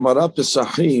Mara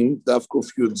Pesachim, Daf Kuf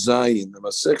Yud Zayin. The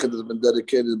Masechet has been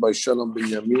dedicated by Shalom Ben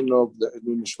Yaminov, the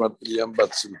Elu Nishmat Miriam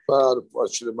Bat Silpar,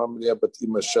 Vashirema Miriam Bat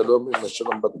Ima Shalom, Ima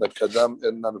Shalom Bat Nakadam,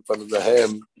 Erna Nefan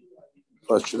Lahem,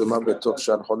 Vashirema Betoch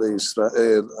Shal Cholei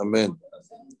Yisrael. Amen.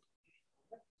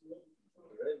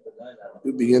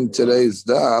 We begin today's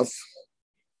Daf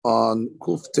on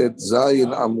Kuftet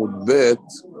Zayin Amud Bet,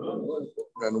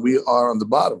 and we are on the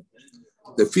bottom.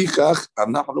 The Fichach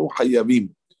Anachnu Hayavim,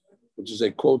 which is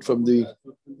a quote from the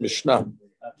Mishnah.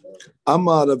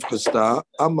 Amar Rav Chisda,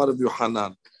 Amar Rav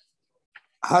Yohanan,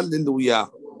 Hallelujah,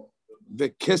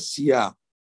 Vekesya,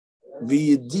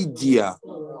 V'yedidya,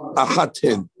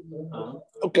 Achaten.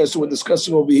 Okay, so we're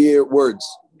discussing over here words.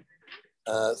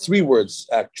 Three words,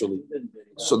 actually.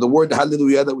 So the word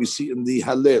Hallelujah that we see in the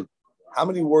Hallel, how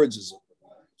many words is it?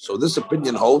 So this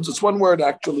opinion holds, it's one word,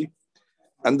 actually.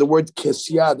 And the word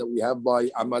Kesya that we have by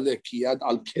Amalek, Yad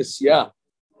al-Kesya,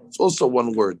 it's also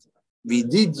one word.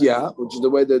 Vididya, which is the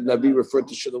way that Nabi referred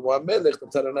to Shlomo HaMelech, the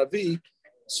Tara Navi.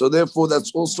 So therefore,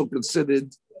 that's also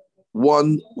considered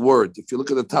one word. If you look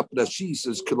at the top of the Rashi, it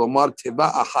says, Kilomar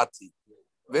Teva Ahati.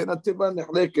 Vena Teva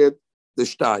Nechleket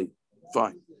Deshtai.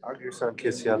 Fine. How do you sound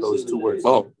Kesya, those two words?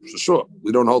 Oh, for sure.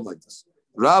 We don't hold like this.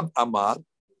 Rab Amar,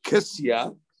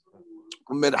 Kesya,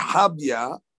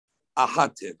 Merhabya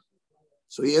Ahatir.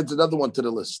 So he adds another one to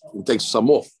the list. He takes some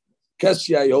off.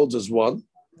 Kesya he holds as one.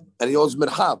 And he holds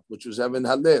Merhab, which was having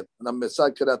Halel. And I'm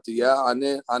Mesakiratiya,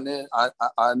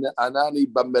 Anani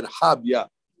Bamerhabya.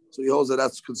 So he holds that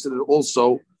that's considered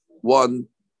also one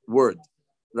word.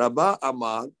 Rabba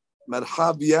Amar,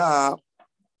 Merhabya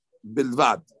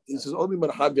Bilvad. He says only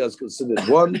Merhabya is considered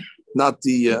one, not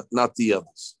the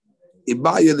others.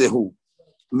 Ibaya Lehu,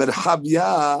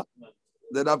 Merhabya,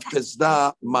 the Rav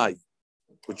Chisda Mai,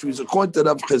 which means according to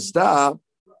Rav Chisda,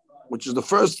 which is the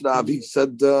first Rav, he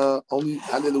said only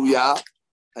Hallelujah,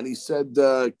 and he said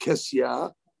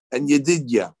Kesya and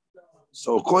Yedidya.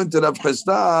 So according to Rav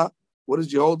Chisda, what does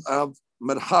he hold of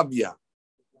Merhabya?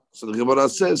 So the Gemara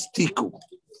says Tiku.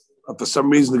 For some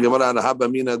reason, the Gemara had a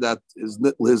Habamina that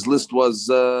his list was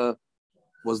Lav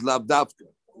Davka.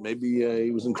 Maybe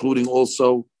he was including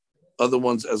also other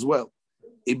ones as well.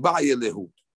 Ibaya Lehu.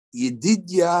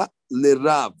 Yedidya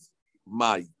Lerav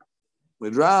Mai.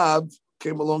 When Rav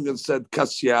came along and said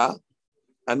Kasya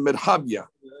and Merhabya.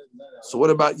 So what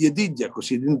about Yedidya? Because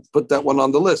he didn't put that one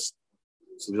on the list.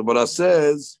 So the Gemara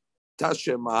says,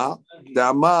 Tashema,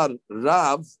 Damar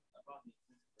Rav,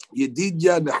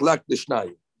 Yedidya Nechlak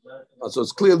Lishnai. So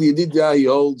it's clearly Yedidya he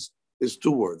holds is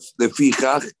two words.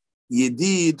 Lefichach,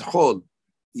 Yedid Chol,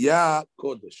 Ya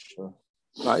Kodesh.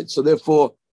 Right? So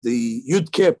therefore, the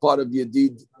Yud-Ke part of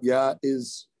Yedid Ya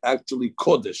is actually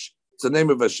Kodesh. It's the name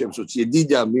of Hashem. So it's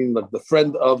Yedidya, meaning like the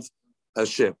friend of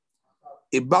Hashem.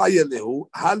 Ibaya Lehu,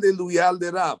 Hallelujah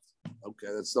Lerav. Okay,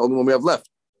 that's the only one we have left.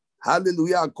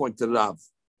 Hallelujah according to Rav.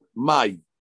 Mai.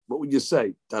 What would you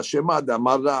say? Tashema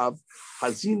Damar Rav,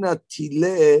 Hazina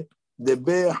Tile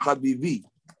Debe Habibi.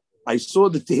 I saw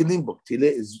the Tehillim book. Tile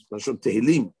is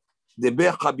Tehillim.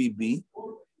 Debe Habibi.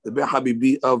 Debe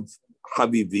Habibi of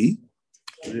Habibi.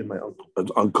 My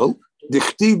uncle.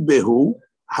 Dichtiv Behu.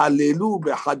 Hallelu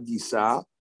behadisa,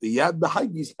 the yad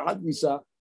behadisa.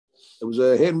 It was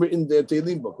a handwritten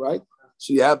Tehillim book, right?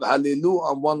 So you have Hallelu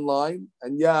on one line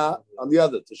and Ya on the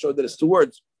other to show that it's two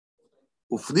words.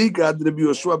 Ufriga Rabbi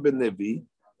Yoshua ben Levi,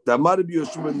 Damar Rabbi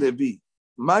Yoshua ben Levi,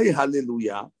 my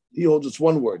Hallelujah. He holds it's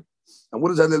one word. And what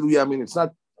does Hallelujah mean? It's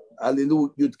not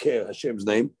Hallelu Yud Ke, Hashem's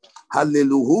name.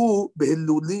 Halleluhu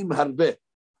behilulim harbe.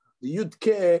 The Yud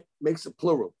Ke makes it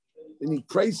plural. And he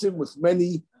praised him with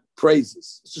many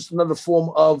praises. It's just another form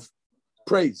of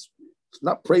praise. It's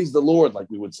not praise the Lord like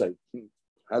we would say.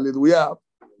 Hallelujah.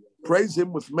 Praise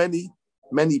him with many,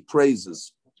 many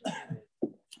praises.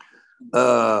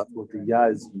 the Ya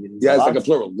is like a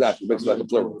plural. Exactly. Makes it like a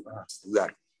plural.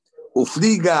 Exactly.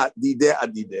 Ufliga dide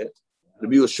adide.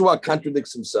 Rabbi Yoshua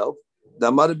contradicts himself.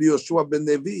 Damar Rabbi Yoshua ben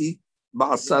Levi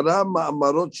ba'asara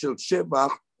ma'amarot shel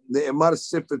shevach ne'emar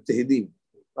sefer Tehillim.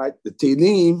 Right, the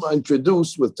Tehillim are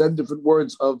introduced with 10 different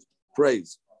words of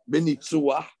praise.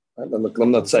 Benitzuah,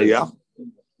 I'm not saying,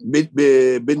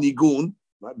 Benigun,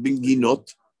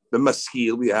 Benginot,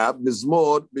 Bemaskil, we have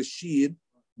Mizmor, Beshir,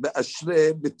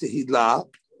 Beashre, Betehila,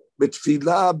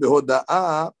 Betfila,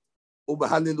 Behoda'a,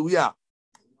 Ubahallelujah.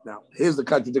 Now, here's the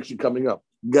contradiction coming up.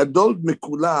 Gadol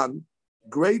Mekulan,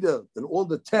 greater than all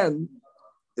the 10,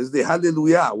 is the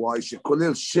Hallelujah. Why?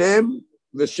 Shekolel Shem,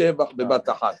 Veshevach,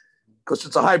 Bebatahad. Because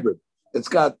it's a hybrid. It's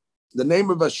got the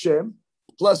name of Hashem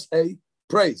plus a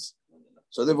praise.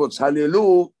 So therefore it's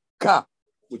Hallelujah,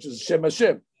 which is Shem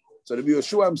Hashem. So the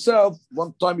Yeshua himself,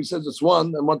 one time he says it's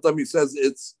one, and one time he says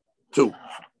it's two.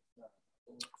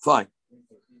 Fine.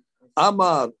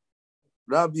 Amar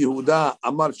Rav Yehuda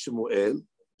Amar Shemuel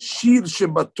Shir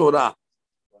Shebat Torah.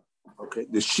 Okay,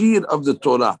 the Shir of the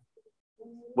Torah.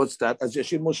 What's that? As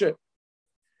Yashir Moshe.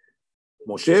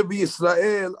 Moshe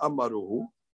v'Yisrael Amaruhu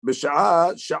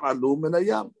b'sha'a sha'alu min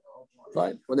hayam.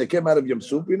 Right? When they came out of Yam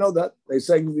Suf, we know that they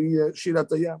sang the Shirat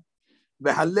Hayam.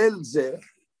 The Hallel Zeh,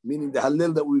 meaning the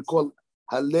Hallel that we call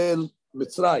Hallel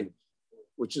Mitzrayim,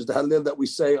 which is the Hallel that we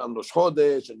say on Rosh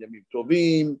Chodesh and Yamim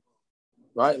Tovim,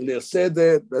 right? And Leil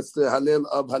Seder, that's the Hallel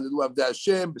of Hallelu Avdei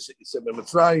Hashem, B'Seh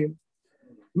Mitzrayim.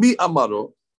 Mi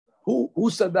Amaro, who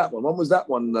said that one? When was that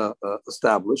one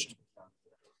established?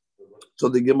 So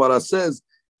the Gemara says,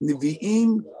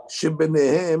 Nivi'im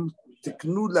shebenehem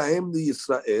tiknu lahem li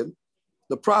Yisrael.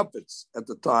 The prophets at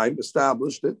the time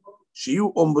established it.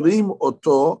 Shiu omrim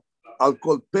oto al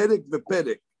kol perek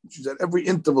veperek, which is at every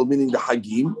interval, meaning the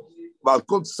Hagim. Al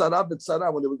kol tzara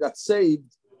v'tzara, when they got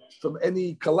saved from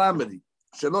any calamity.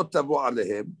 Shelo tavo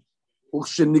alehem.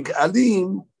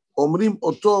 U'shenig'alim omrim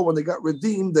oto, when they got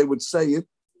redeemed, they would say it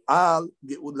al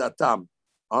geulatam,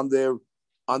 on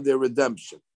their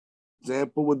redemption.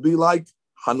 Example would be like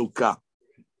Hanukkah.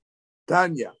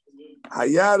 Tanya,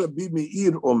 Haya Rabbi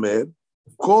Meir Omer,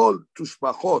 Kol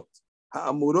Tushpachot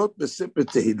Ha'amurot B'Sefer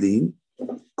Tehillim,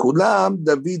 Kulam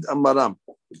David Amaram.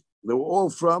 They were all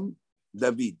from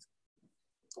David.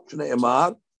 Shnei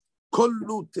Emar,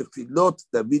 Kollu Tefilot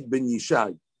David ben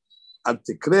Yishai. Al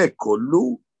Tikre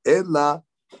Kollu Ela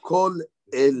Kol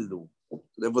Elu.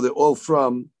 Therefore, they're all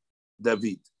from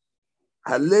David.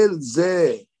 Halel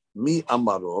Ze Mi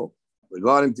Amaro.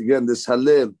 Regarding again this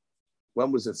Hallel,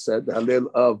 when was it said? The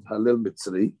Hallel of Hallel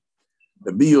Mitzri.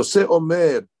 Rabbi Yosef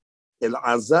Omer, El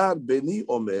Azar Beni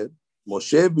Omer,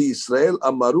 Moshe v'Yisrael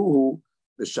Amaruhu,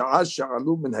 B'Sha'a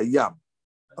Sha'alu Min Hayam.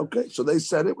 Okay, so they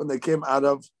said it when they came out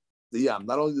of the Yam.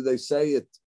 Not only did they say it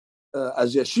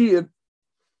as Yashir,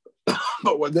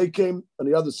 but when they came on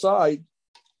the other side,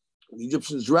 the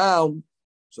Egyptians drowned,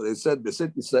 so they said,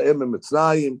 B'Sit Yisrael and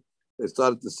Mitzrayim, they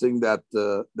started to sing that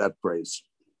praise.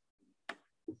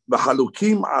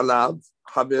 B'halukim alav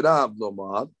haverav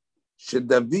lomar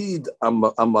sheDavid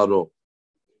amaro,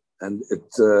 and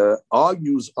it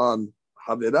argues on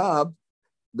haverav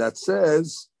that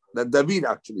says that David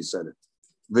actually said it.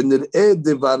 V'nir'eh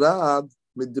devarav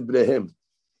midibrehem,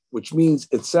 which means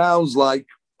it sounds like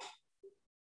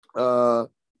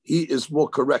he is more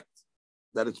correct,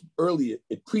 that it's earlier,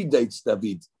 it predates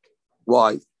David.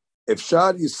 Why? If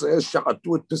Shar Yisrael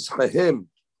sha'atu et Pesachim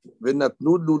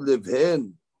v'natnu lu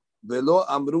levhen velo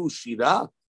amru shira,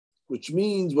 which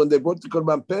means when they brought the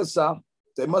Korban Pesach,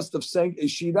 they must have sang a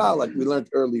shira like we learned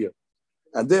earlier.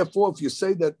 And therefore, if you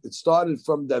say that it started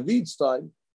from David's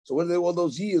time, so when they all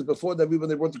those years before David when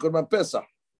they brought the Korban Pesach?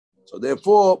 So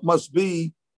therefore, must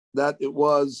be that it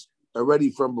was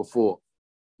already from before,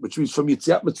 which means from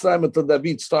Yitziat Mitzrayim until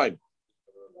David's time.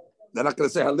 They're not going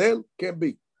to say Hallel, can't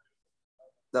be.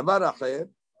 Davar acher,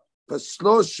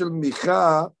 Paslo shel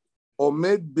Micha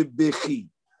omed bebechi.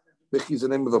 Bechi is the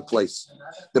name of a place.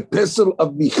 The pesel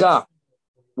of Micha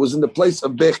was in the place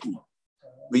of Bechi.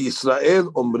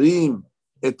 V'Yisrael omrim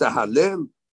et Hallel,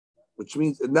 which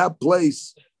means in that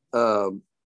place, what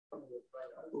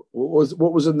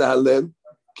was in the Hallel?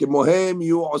 Kimohem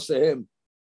yu osehem,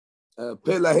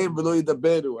 pelahem v'lo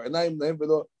yidaberu, enayim lahem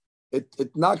v'lo.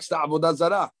 It knocks the avodah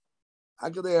zarah. How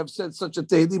could they have said such a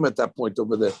tehillim at that point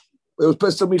over there? It was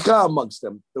Pesach Micha amongst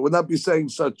them. They would not be saying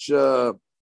such.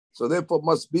 So therefore,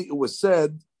 it was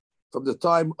said from the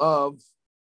time of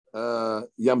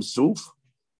Yam Suf,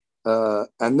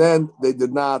 and then they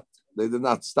did not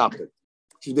stop it.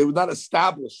 They would not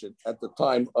establish it at the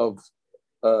time of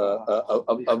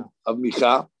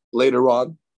Micha later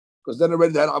on, because then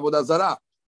already they had Avodah Zarah,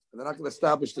 and they're not going to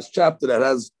establish this chapter that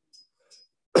has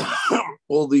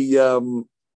all the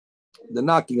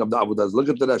knocking of the Avodah. Look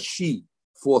at the Rashi,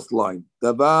 fourth line.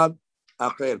 Davar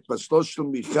acher paslo shel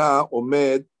Micha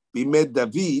omed bimed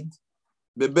David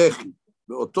bebechi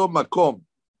beoto makom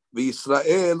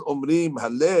v'Yisrael omrim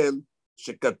Hallel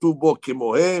shekatuv bo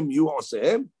kimohem yu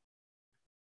osehem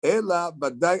ela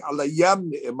badai al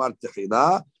hayam ne'emar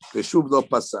techila v'shuv lo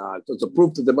pasal. So it's a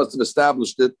proof that they must have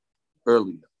established it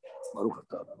earlier.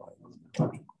 Baruch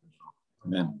atah.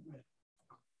 Amen.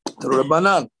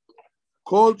 Rabbanan.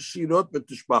 Kol shirot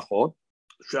v'tishbachot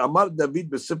she'amar David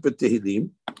b'Sefer Tehillim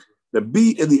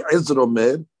Rabbi Eliezer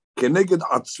Omer keneged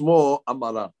atzmo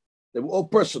amara. They were all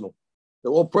personal. They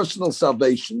were all personal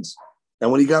salvations.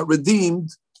 And when he got redeemed,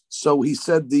 so he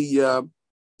said the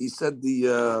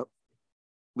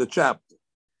chapter.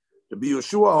 Rabbi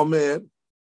Yeshua Omer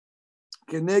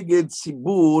keneged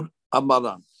sibur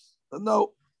amaran.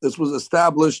 No, this was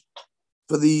established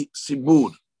for the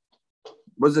sibur.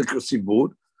 What is it called sibur?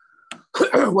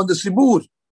 When the sibur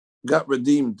got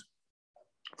redeemed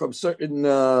from certain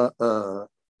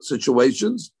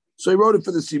situations, so he wrote it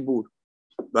for the sibur.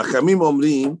 V'chamim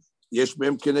omrim yesh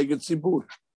mehem keneged sibur,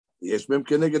 yesh mehem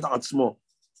keneged atzmo.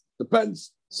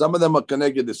 Depends. Some of them are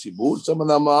connected to sibur, some of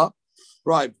them are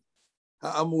private.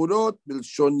 Ha'amurot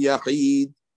bilshon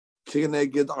yachid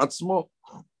keneged atzmo.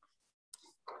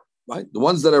 Right? The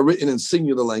ones that are written in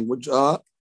singular language are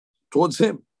towards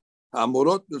him.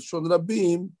 Ha'amurot bilshon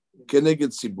rabim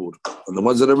keneged sibur. And the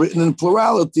ones that are written in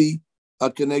plurality are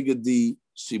keneged the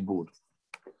sibur.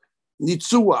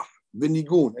 Nitzuah,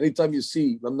 benigun. Anytime you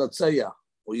see lamnatsayah,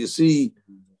 or you see,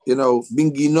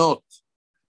 binginot,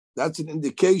 that's an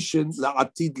indication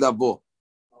la'atid lavo.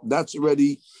 That's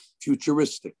already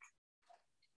futuristic.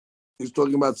 He's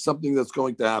talking about something that's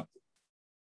going to happen.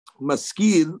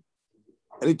 Maskil,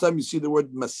 anytime you see the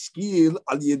word maskil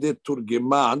al yedeh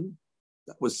turgeman,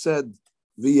 that was said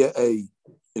via a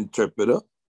interpreter,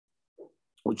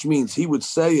 which means he would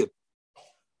say it,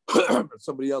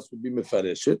 somebody else would be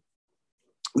mefaresh it.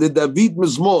 LeDavid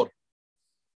mizmor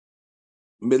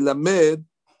melamed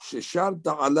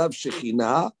shesharta alav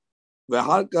shechina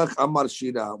ve'achar kach amar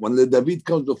shira. When LeDavid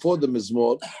comes before the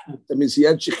mizmor, that means he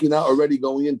had shechina already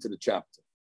going into the chapter.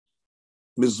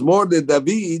 Mizmor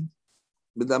LeDavid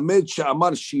melamed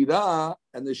she'amar shira,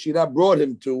 and the shira brought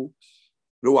him to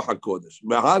Ruach HaKodesh.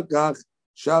 Ve'achar kach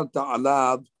sharta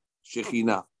alav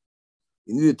shechina.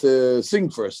 You needed to sing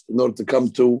first in order to come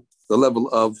to the level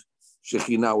of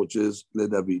Shekhinah, which is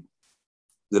LeDavid.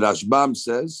 The Rashbam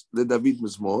says, LeDavid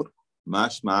Mizmor.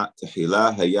 משמע תחילה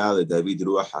היה לדוד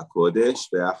רוח הקודש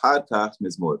ואחר כך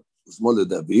מזמור. מזמור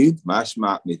לדוד.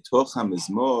 משמע מתוך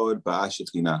המזמור באה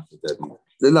שכינה לדוד.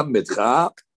 ללמדך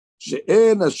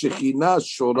שאין השכינה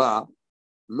שורה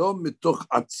לא מתוך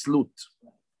עצלות.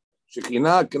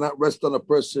 Shekhinah cannot rest on a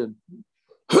person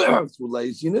through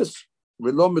laziness,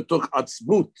 ולא מתוך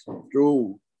עצבות,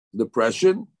 through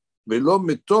depression, ולא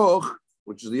מתוך,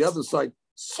 which is the other side,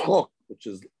 schok, which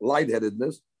is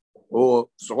lightheadedness, or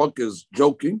schok is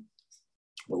joking,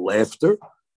 or laughter,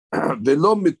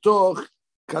 ולא מתוך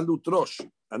קלות ראש,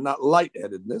 and not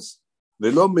lightheadedness,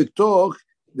 ולא מתוך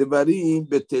דברים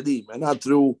בטלים, and not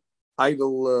through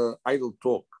idle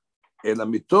talk, אלא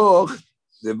מתוך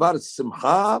דבר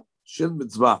שמחה של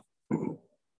מצווה.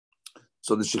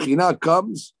 So the Shekhinah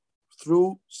comes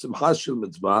through simcha shel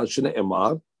mitzvah,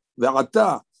 shne'emar,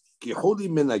 ve'ata ki huli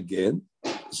menagen.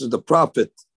 This is the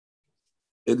prophet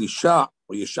Elisha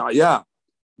or Yeshaya.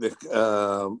 Let's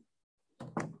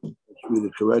read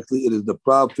it correctly. It is the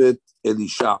prophet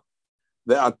Elisha.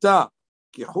 Ve'ata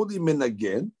ki huli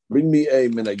menagen. Bring me a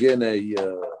menagen, a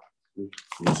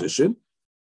musician.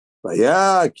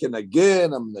 Vaya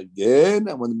kenagen amnagen.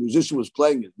 And when the musician was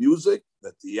playing his music,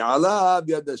 that the Ya'ala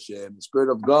Yad Hashem, the Spirit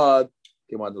of God,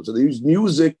 came on them. So they use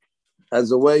music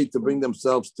as a way to bring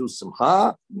themselves to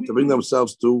simcha, to bring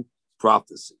themselves to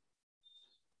prophecy.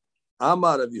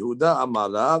 Amar Rav Yehuda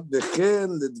Amarav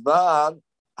v'chen lidvar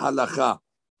halacha,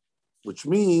 which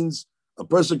means a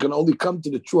person can only come to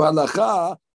the true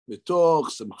halacha mitoch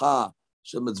simcha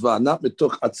shel mitzvah, not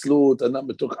mitoch atzlut and not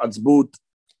mitoch atzbut. A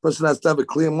person has to have a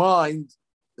clear mind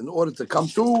in order to come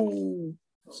to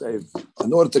Devar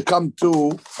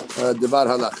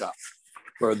Halakha.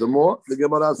 Furthermore, the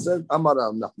Gemara says, Amar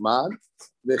Nachman,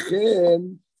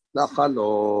 V'chen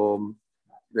Nachalom.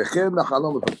 V'chen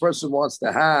Nachalom, if a person wants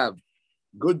to have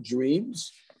good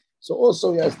dreams, so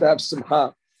also he has to have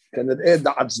simcha. Can it add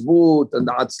the atzbut and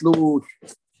the atzlut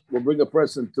will bring a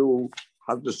person to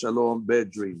Chas Shalom, bad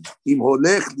dreams. Im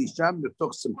holech lisham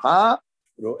mitoch simcha,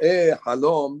 ro'eh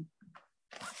halom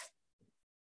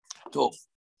tov.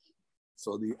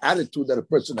 So the attitude that a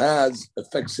person has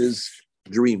affects his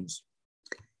dreams.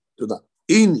 To that.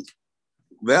 Ini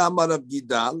ve'amar Rav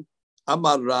Gidal,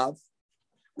 amar Rav.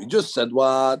 We just said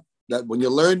what? That when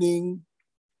you're learning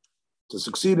to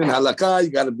succeed in halakha, you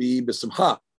got to be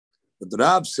b'simcha. But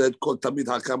Rav said, "Kol tamid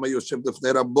hakama yoshev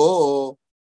lefnei rabbo."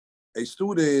 A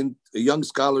student, a young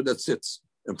scholar that sits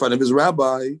in front of his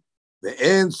rabbi,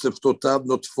 ve'en seftotav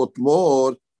notfot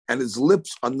more, and his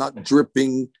lips are not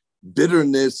dripping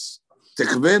bitterness.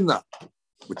 Tekvena,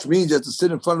 which means you have to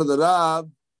sit in front of the Rav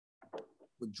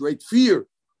with great fear.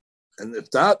 And if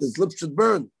that, his lips should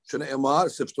burn. Shne'emar,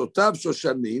 seftotav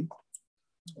shoshanim,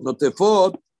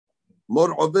 notefot,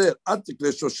 mor over,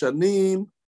 atikle shoshanim,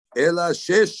 ela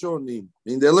sheshonim,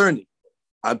 meaning they're learning.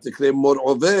 Atikle mor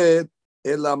over,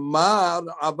 ela mar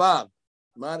avar.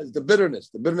 Mar is the bitterness.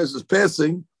 The bitterness is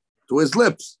passing to his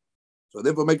lips. So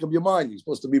therefore, make up your mind. You're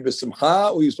supposed to be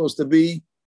b'simcha, or you're supposed to be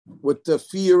with the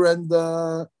fear and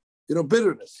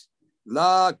bitterness.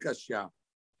 La kashya.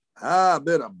 Ha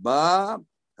b'Rabbah,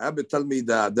 ha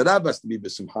b'talmidah. The Rabbah has to be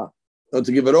b'simcha, not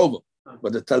to give it over.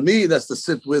 But the talmid has to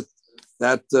sit with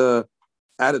that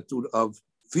attitude of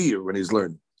fear when he's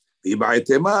learning.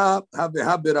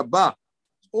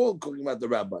 All talking about the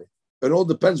rabbi. It all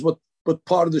depends what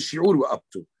part of the shiur we're up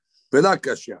to.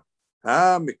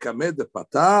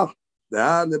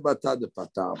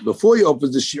 Before he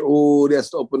opens the shiur, he has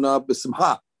to open up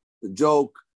b'simcha, the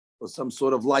joke or some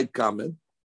sort of light comment.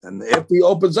 And after he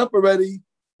opens up already,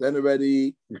 then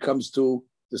already it comes to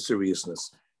the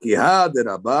seriousness.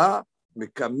 Rabba,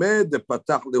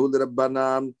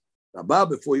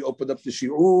 before he opened up the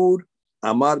shiur,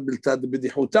 Amar biltad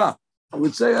b'dichuta. We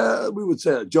would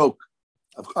say a joke.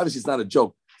 Obviously, it's not a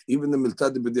joke. Even the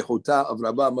miltad b'dichuta of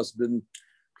Rabbah must have been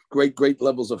great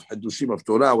levels of hadushim of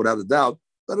Torah, without a doubt.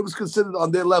 But it was considered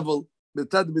on their level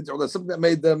miltad b'dichuta, something that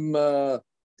made them,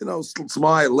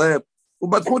 smile, laugh.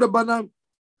 And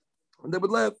they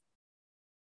would laugh.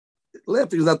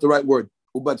 Laughing is not the right word.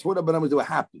 They were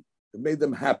happy. It made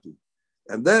them happy.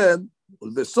 And then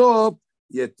ulbesov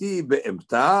yeti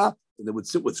be'emta. And they would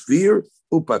sit with fear.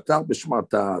 So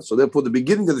therefore, the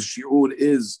beginning of the shiur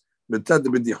is miltad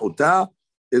b'dichuta,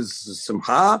 is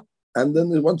simcha, and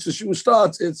then once the shiur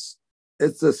starts, it's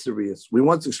serious. We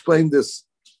once explained this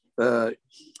al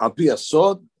pi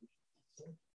asod,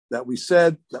 that we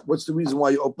said that what's the reason why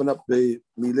you open up the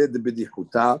miled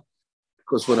b'dichuta?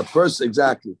 Because when a person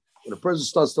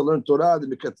starts to learn Torah, the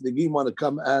mikatlegim want to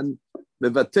come and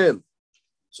mevatel.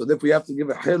 So therefore, you have to give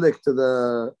a chilek to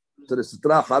the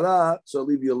sitra hara, so I'll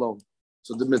leave you alone.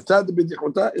 So the miltad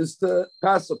b'dichuta is to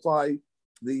pacify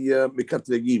the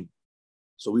mikatlegim.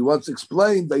 So we once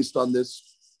explained, based on this,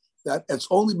 that it's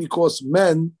only because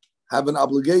men have an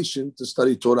obligation to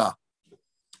study Torah.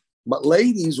 But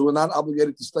ladies who are not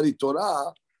obligated to study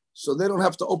Torah, so they don't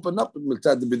have to open up with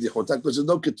miltad b'dichuta, because there's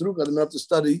no ketruga, they don't have to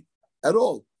study at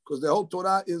all, because the whole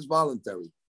Torah is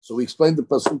voluntary. So we explained the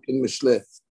pasuk in Mishleh.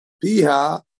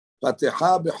 Piha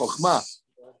patiha b'chokhmah.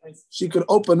 She can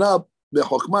open up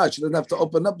b'chokhmah. She doesn't have to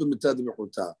open up the miltad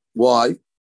b'dichuta. Why?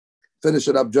 Finish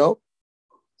it up, Joe.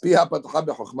 Piha patiha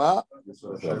b'chokhmah.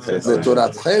 Torah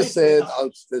chesed al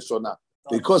leshona.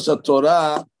 Because the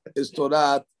Torah is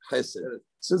Torah chesed.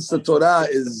 Since the Torah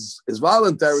is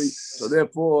voluntary, so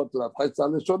therefore Torah chesed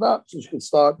al leshona. So she can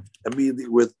start immediately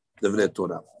with the Divrei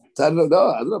Torah. No, I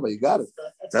don't know, but you got it.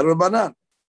 Rabbanan.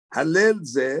 Halel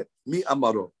ze mi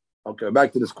amaro. Okay,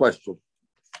 back to this question.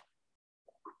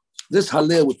 This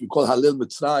Halel, which we call Halel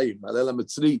Mitzrayim, Halel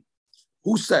Mitzri,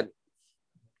 who said it?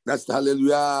 That's the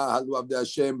Hallelujah, Halu Avdei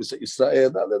Hashem, B'Sei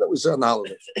Yisrael, that we say on the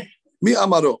holidays. Mi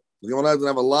amaro. The Gemara doesn't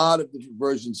have a lot of different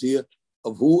versions here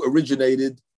of who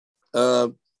originated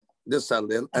this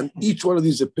Halel, and each one of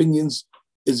these opinions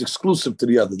is exclusive to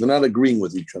the other. They're not agreeing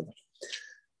with each other.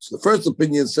 So the first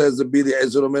opinion says that be the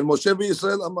Ezra and Moshe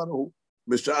v'Yisrael amaru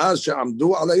b'sha'az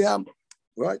she'amdu alayam.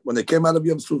 Right, when they came out of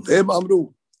Yam Suf, Hem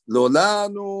amru lo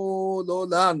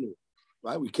lanu.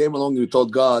 Right, we came along and we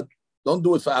told God, don't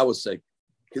do it for our sake.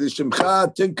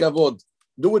 Kiddushimcha tin kavod.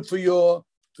 Do it for your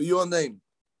name.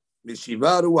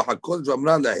 Mishivaru ha'kol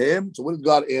jamra lahem. So what did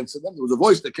God answer them? There was a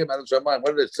voice that came out of their mind.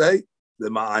 What did it say? The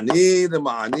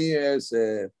ma'ani is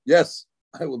yes,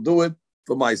 I will do it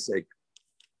for my sake.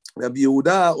 Rabbi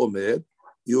Yehuda Omer,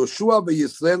 Yoshua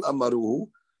v'Yisrael amaruhu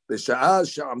b'sha'ah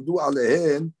she'amdu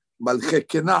alehen malchei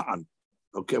Kena'an.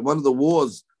 Okay, one of the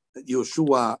wars that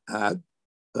Yoshua had,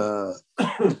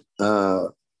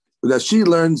 that she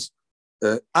learns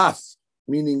af,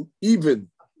 meaning even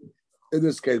in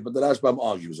this case, but the Rashbam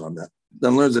argues on that.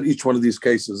 Then learns that each one of these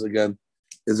cases, again,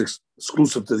 is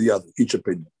exclusive to the other, each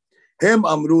opinion. Hem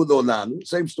amru dolanu,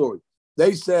 same story.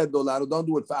 They said, dolanu, don't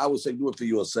do it for our sake, do it for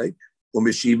your sake.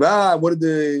 U'mishiva, what did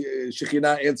the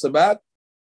Shekhinah answer back?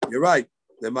 You're right.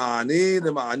 The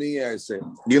ma'ani, I say.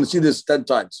 You're going to see this 10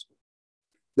 times.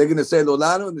 They're going to say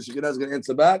dolanu, and the Shekhinah is going to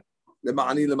answer back. The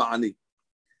ma'ani.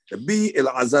 Bi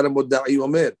el-azar mudda'i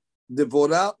omer.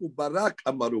 Devora u'barak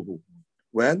amaruhu.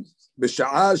 When?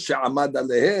 B'sha'ah she'amad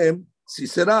alehem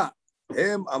sisera.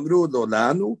 Hem amru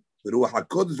dolanu. V'ruach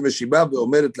HaKodesh meshiba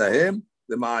ve'omeret lahem.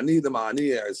 The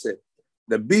ma'ani, I say.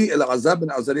 The Bi el-azar ben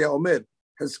Azariah omer.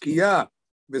 Hizkiah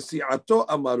v'si'ato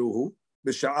amaruhu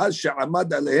b'sha'az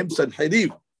she'amad alehem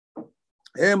sanheriv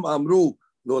hem amru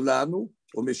lo lanu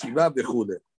u'meshiva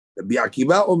v'chule. Rabbi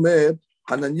Akiva omer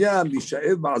Hananya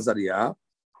Mishael v'Azariah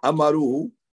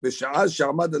amaruhu b'sha'az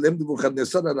she'amad alehem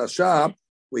Nebuchadnezzar HaRasha,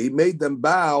 where he made them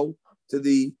bow to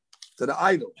the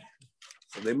idol.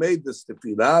 So they made this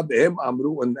tefillah, b'hem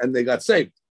amru, and they got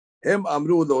saved. הם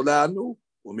אמרו לו לנו,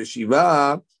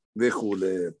 ומשיבה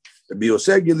וכולי. רבי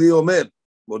יוסי גלילי אומר,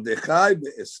 מרדכי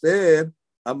ואסתר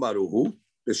אמרוהו,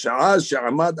 בשעה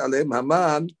שעמד עליהם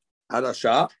המן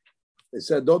הרשע, they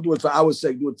said, don't do it for our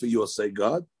sake, do it for your sake,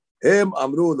 God. הם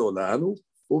אמרו לו לנו,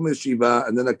 ומשיבה,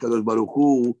 and then הקדוש ברוך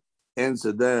הוא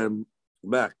answered them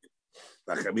back.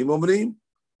 והחכמים אומרים,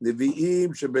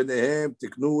 נביאים שביניהם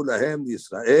תקנו להם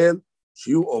לישראל,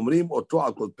 שיהיו אומרים אותו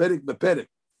על כל פרק בפרק.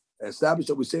 Established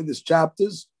that we say these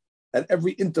chapters at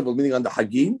every interval, meaning on the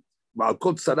Hagim, ועל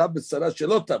כל צרה בצרה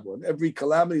שלא תבוא, and every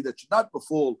calamity that should not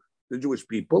befall the Jewish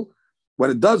people.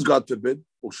 When it does, God forbid,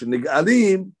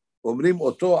 וכשנגאלים, אומרים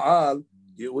אותו על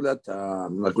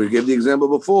גאולתם. Like we gave the example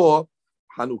before,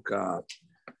 Hanukkah.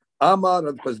 Amar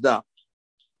Rav Chazda.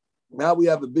 Now we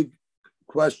have a big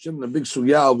question, a big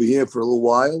sugya over here for a little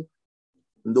while.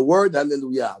 And the word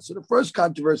hallelujah. So the first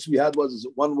controversy we had was, is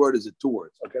it one word, is it two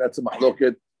words? Okay, that's a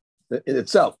mahloket in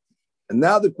itself. And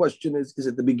now the question is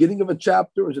it the beginning of a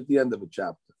chapter or is it the end of a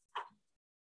chapter?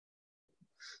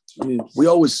 I mean, we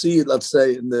always see it, let's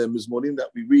say, in the Mizmorim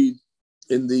that we read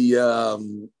in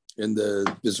the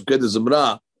Pesachim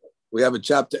Zemra, we have a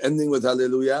chapter ending with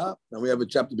hallelujah, and we have a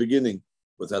chapter beginning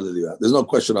with hallelujah. There's no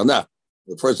question on that.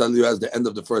 The first hallelujah is the end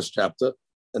of the first chapter,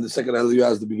 and the second hallelujah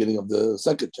is the beginning of the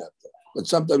second chapter. But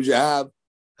sometimes you have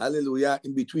hallelujah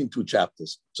in between two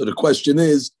chapters. So the question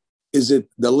is it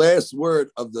the last word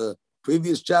of the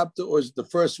previous chapter, or is it the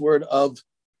first word of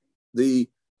the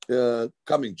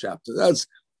coming chapter? That's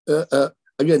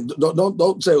again,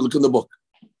 don't say look in the book.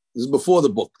 This is before the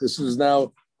book. This is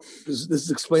now this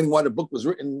is explaining why the book was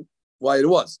written, why it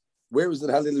was. Where is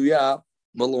the hallelujah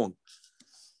belong?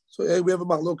 So we have a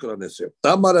mahluk on this here.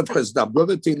 Amar Rav Chazda.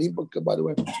 Brother Tehillim book, by the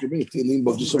way. Give me a Tehillim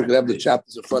book just so we can have the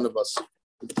chapters in front of us.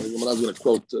 I'm going to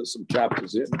quote some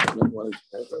chapters here.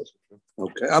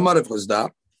 Okay. Amar Rav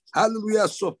Chazda. Hallelujah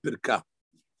sof pirka.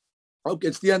 Okay,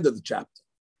 it's the end of the chapter.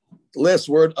 The last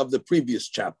word of the previous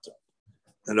chapter.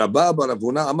 And Rabba Bar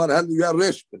Avuna Amar Hallelujah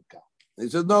resh pirka. He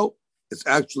said, no, it's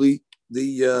actually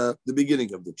the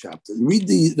beginning of the chapter. Read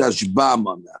the Rashbam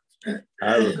on that. Right,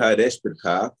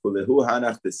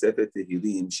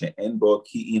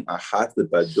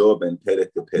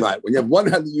 when you have one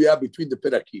hallelujah between the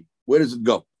perakim, where does it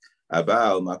go? Yeah,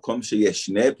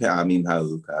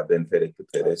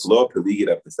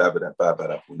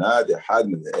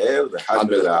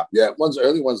 one's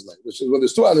early, one's late, which is when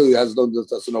there's two hallelujahs,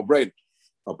 that's a no-brainer.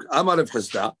 Okay, Amar Rav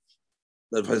Chazda.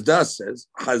 Rav Chazda says,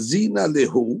 Hazina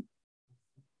lehu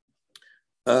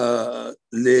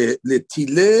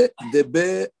letile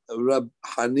debe Rab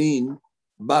Hanin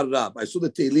bar Rab. I saw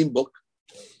the Tehillim book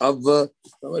of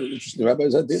interesting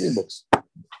rabbis had Tehillim books.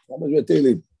 Rabbis read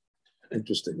Tehillim.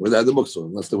 Interesting. Well, they had the books, so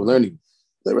unless they were learning.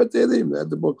 They read Tehillim, they had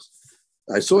the books.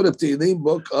 I saw the Tehillim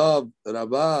book of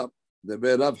Rabba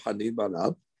debe Rab Hanin bar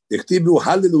Rab. Yektibu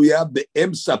hallelujah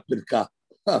be'emsa pirka.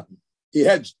 He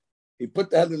hedged. He put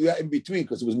the hallelujah in between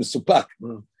because it was misupak.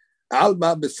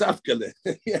 Alma misafkale.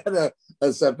 He had a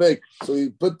safek. So he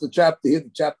put the chapter here, the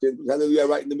chapter, hallelujah,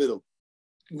 right in the middle.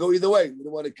 You can go either way. You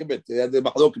don't want to commit. They had the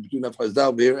mahlok between Rav Chazda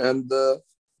over here and Rav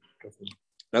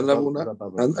Huna,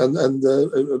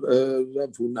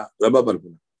 Rabba Bar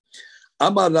Huna.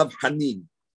 Amar Rav Hanin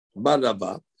bar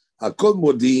Rabba. Hakol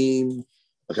modim.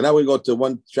 Okay, now we go to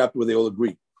one chapter where they all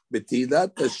agree.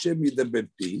 Betilat Hashem yidaber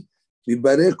pi.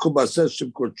 ויברך ובעשה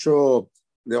שם קודשו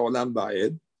לעולם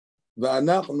ועד,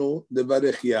 ואנחנו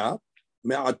נברכיה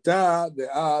מעתה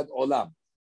ועד עולם.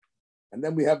 And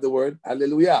then we have the word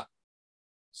hallelujah.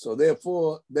 So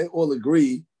therefore, they all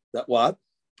agree that what?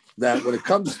 That when it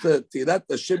comes to Tirat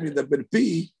Hashem yidaber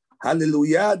pi,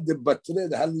 hallelujah, the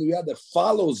hallelujah that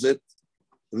follows it,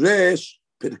 resh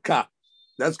pirka.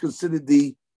 That's considered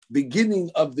the beginning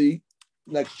of the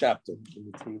next chapter.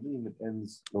 In the Tehillim, it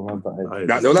ends L'olam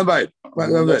Va'ed. L'olam Va'ed.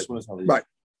 Right.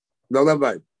 L'olam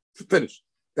Va'ed. Finish.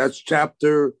 That's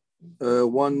chapter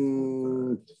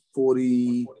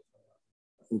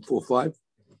 145.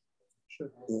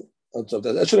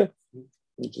 That's right.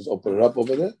 Just open it up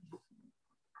over there.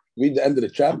 Read the end of the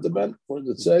chapter, man. What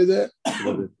does it say there?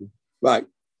 Right.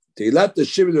 Tehillat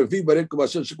Hashem Refi Barek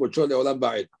Kubashan Shikocho Le'olam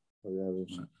Va'ed.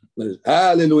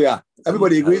 Hallelujah.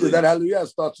 Everybody agrees that hallelujah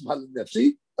starts from hallelujah.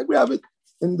 See, like we have it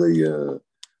in the,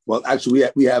 well, actually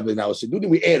we have it in our Siddurim,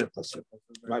 we add it.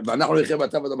 Right? But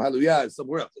hallelujah is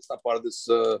somewhere else. It's not part of this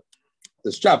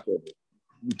this chapter.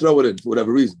 We throw it in for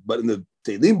whatever reason. But in the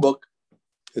Tehillim book,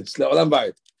 it's Le'olam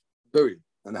Va'ed. Period.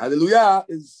 And hallelujah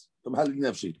is from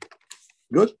hallelujah nafshi.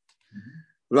 Good?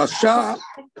 Rasha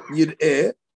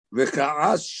yir'eh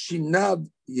v'cha'as shinav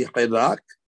yihirak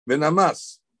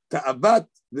v'namas. Ta'avat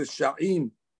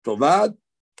v'sha'im tovad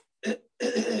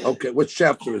Okay, which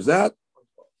chapter is that?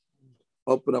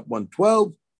 Open up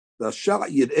 112. The Rasha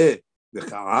yireh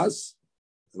v'cha'as.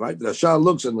 Right? The Rasha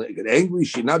looks and get angry.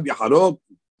 Shinab yaharok,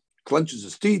 clenches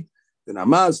his teeth. Then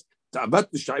Amaz,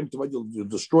 ta'abat l'sha'im, you'll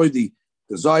destroy the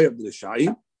desire of the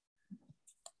Rishayim.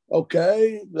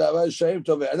 Okay, and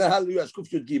then hallelujah, skuf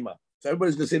yud gima. So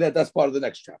everybody's going to say that that's part of the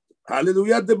next chapter.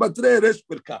 Hallelujah, de batre resh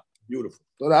perka. Beautiful.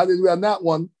 So the hallelujah, and that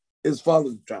one is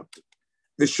following the chapter.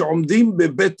 The Shomdim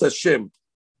bebet Hashem.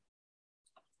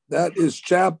 That is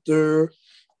chapter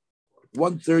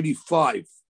 135.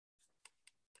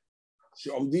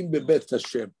 Shomdim bebet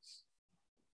Hashem.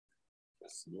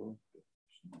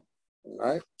 All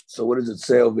right. So what does it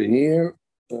say over here?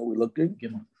 Are we looking?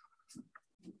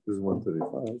 This is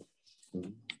 135.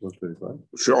 135.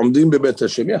 Shomdim bebet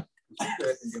Hashem. Yeah.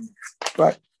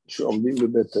 Right. Shomdim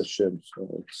bebet Hashem. So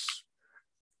it's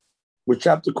which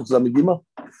chapter? Kuflamidima.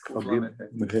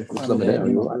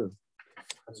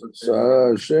 So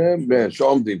Hashem,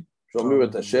 Shomdim. Shomdim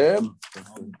bebet Hashem.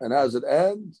 And how does it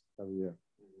end?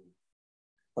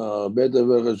 Bet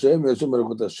Hashem, Hashem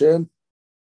Baruch Hashem.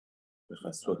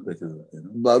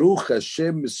 Baruch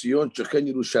Hashem Mision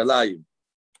Shechen Yerushalayim.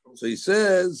 So he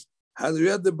says,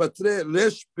 Hallelujah de Batre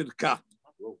Resh Pirka.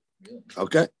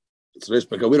 Okay? It's Resh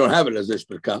Pirka. We don't have it as Resh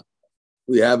Pirka.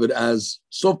 We have it as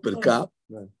Sof Pirka.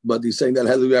 But he's saying that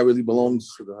Hallelujah really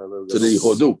belongs to the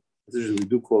Hodu. We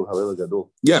do call Hallel Gadol.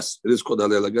 Yes, it is called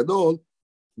Hallel Gadol,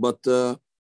 but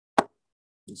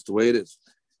it's the way it is.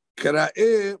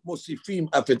 Kara'eh Mosifim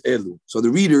Afet Elu. So the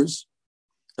readers,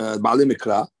 Ba'alei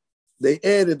Mikra, they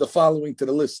added the following to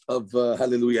the list of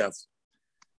Hallelujahs.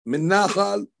 Min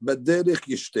nachal baderech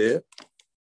yishteh,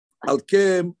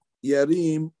 alkem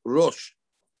yarim rosh.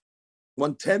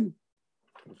 110.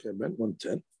 Okay, man,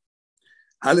 110.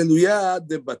 Hallelujah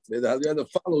de batre. The Hallelujah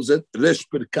that follows it, resh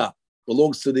pirka,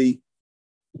 belongs to the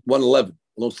 111,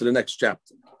 belongs to the next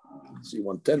chapter. See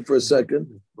 110 for a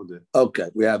second. Okay,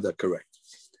 we have that correct.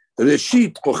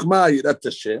 Reshit chokhmah yirat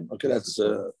Hashem. Okay, that's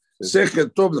sechel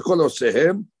tov l'kol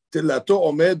osehem. Tilato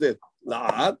omedet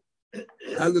la'ad.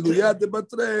 Hallelujah de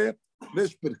batre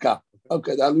resh pirka.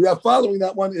 Okay, the Hallelujah following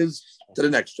that one is to the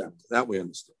next chapter. That we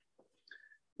understand.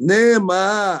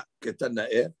 Ne'ma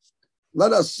ketanaeh.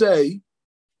 Let us say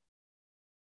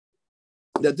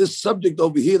that this subject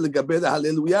over here, the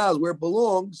Hallelujah, where it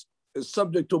belongs, is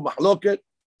subject to mahloket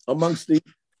amongst the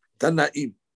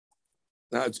Tanaim.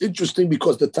 Now, it's interesting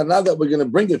because the Tanah that we're going to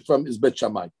bring it from is Bet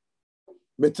Shammai.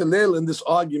 Bet Hillel in this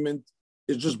argument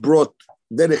is just brought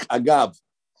derech agav,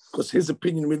 because his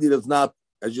opinion really does not,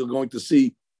 as you're going to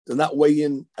see, does not weigh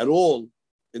in at all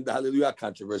in the Hallelujah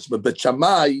controversy. But Bet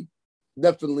Shammai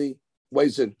definitely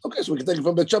weighs in. Okay, so we can take it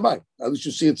from Bet Shammai. At least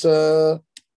you see it's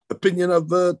opinion of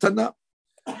Tanah.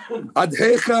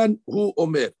 Adhechan hu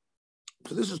omer.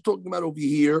 So this is talking about over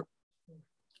here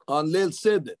on Leil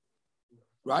Seder,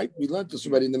 right? We learned this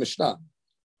already in the Mishnah.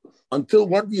 Until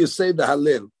when do you say the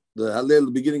Hallel,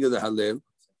 the beginning of the Hallel,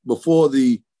 before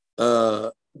the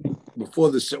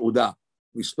Seudah?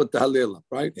 We split the Hallel up,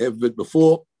 right? Half of it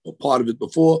before, or part of it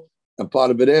before, and part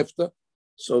of it after.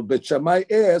 So Bet Shammai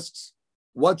asks,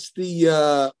 what do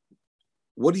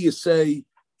you say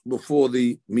before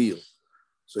the meal?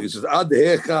 So he says, Ad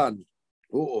hechan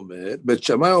hu omer, Bet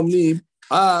Shammai omnim,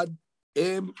 Ad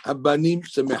em habanim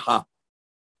semecha.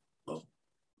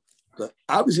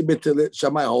 Obviously, Bet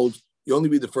Shammai holds, you only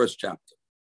read the first chapter.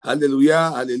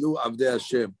 Hallelujah, hallelujah, avdei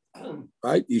Hashem.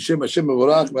 Right? Yishem Hashem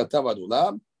mevorach v'atav ad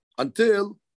olam,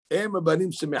 until em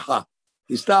habanim semecha.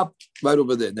 He stopped right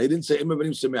over there. They didn't say em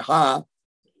habanim semecha,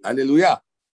 hallelujah.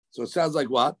 So it sounds like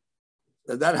what?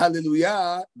 That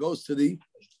hallelujah goes to the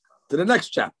next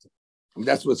chapter. I mean,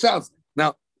 that's what it sounds like.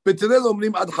 Now, Betelel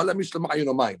omrim ad halamish l'ma'ayin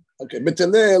omayim. Okay,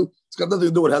 Betelel, it's got nothing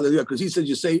to do with hallelujah, because he says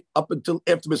you say up until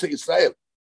after Besei Israel.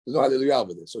 There's no hallelujah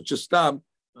over there. So it's just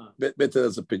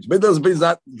Betelel's opinion. Betelel's opinion is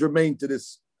not germane to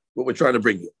this, what we're trying to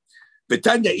bring here.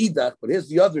 Betanya idach, but here's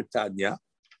the other Tanya.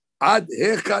 Ad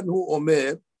hechan hu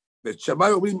omer, Bet Shammai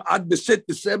omrim ad beset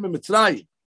Yisrael mitzrayim.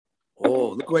 Oh,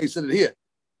 look why he said it here.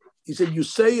 He said, you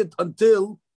say it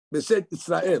until Beset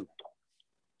Israel.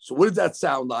 So what does that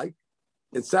sound like?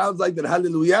 It sounds like that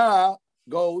Hallelujah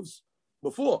goes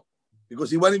before,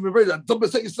 because he went even further until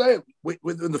Beset Israel.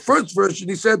 In the first version,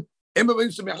 he said, Here he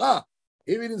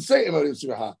didn't say Beset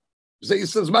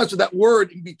Israel. So that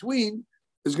word in between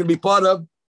is going to be part of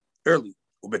early.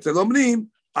 Oh,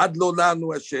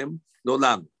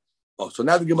 so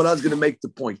now the Gemara is going to make the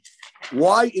point.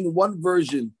 Why in one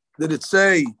version did it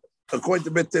say, according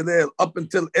to Bet Hillel, up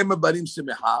until Ema Barim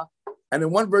Simecha, and in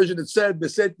one version it said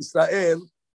Beset Israel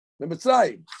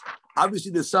Mitzrayim?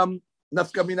 Obviously, there's some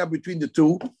nafkamina between the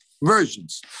two,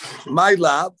 versions. My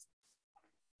love,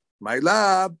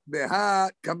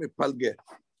 beha kamipalge.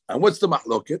 And what's the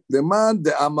mahloket? The man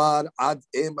de amar ad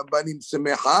em banim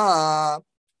semecha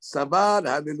sabar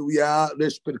hallelujah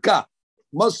resh pirka.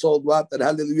 Must hold what? That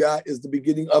hallelujah is the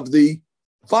beginning of the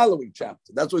following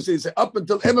chapter. That's what he say up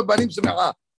until em banim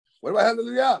semecha. What about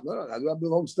hallelujah? No, hallelujah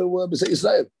belongs to B'sei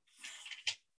Israel.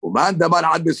 Uman de amar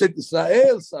ad B'sei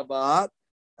Israel sabar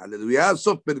hallelujah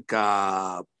sof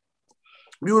pirka.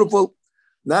 Beautiful.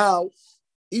 Now,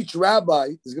 each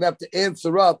rabbi is going to have to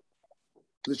answer up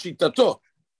the shitato.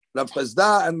 Rav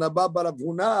Chazda and Rabba Rav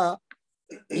Huna,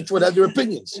 each one had their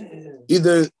opinions.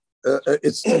 Either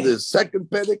it's to the second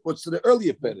perek or it's to the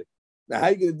earlier perek. Now, how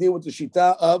are you going to deal with the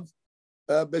shita of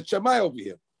Bet Shammai over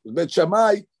here? With Bet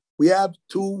Shammai, we have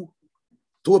two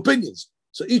opinions.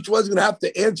 So each one's going to have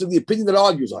to answer the opinion that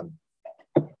argues on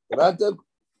it.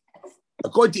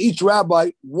 According to each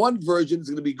rabbi, one version is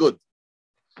going to be good.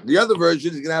 The other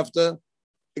version is going to have to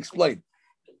explain.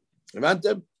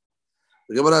 The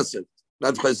Gemara said,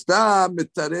 Rav Chazda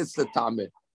mitaretz letameh.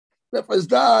 Rav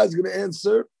Chazda is going to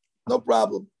answer, no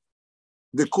problem.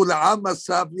 The kula'am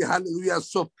masavli hallelujah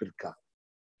sof pirka.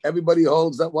 Everybody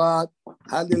holds that what?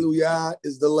 Hallelujah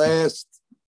is the last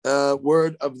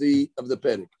word of the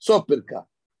perek. Sof pirka.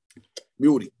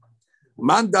 Beauty.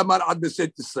 Man damar ad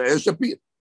B'seit Yisrael shapir.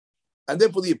 And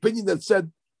therefore the opinion that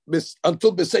said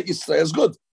until B'seit Yisrael is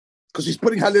good. Because he's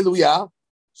putting hallelujah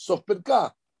sof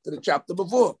pirka to the chapter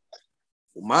before.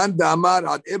 Man damar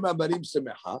ad ema banim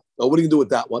semecha. Now, what do you do with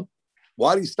that one?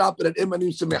 Why do you stop it at ema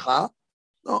banim semecha?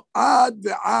 No, ad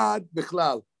ve'ad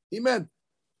bichlal. He meant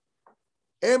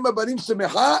ema banim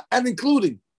semecha and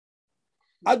including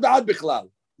ad ve'ad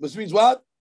bichlal. Which means what?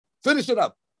 Finish it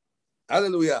up.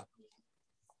 Hallelujah.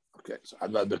 Okay, so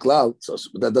ad ve'ad bichlal. So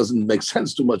that doesn't make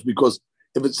sense too much because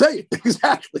if it say it,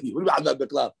 exactly. What about ad ve'ad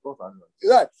bichlal?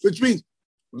 Right, which means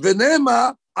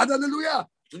v'nema ad hallelujah.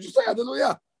 Should you say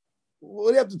hallelujah? What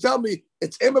do you have to tell me?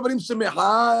 It's Ema Barim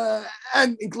Semecha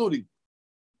and including.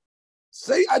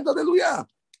 Say hallelujah.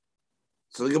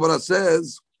 So the Gemara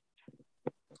says,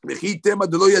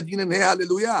 hallelujah.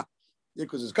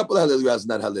 Because there's a couple of hallelujahs in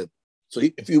that hallel. So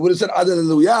if you would have said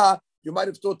hallelujah, you might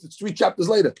have thought it's 3 chapters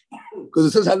later. Because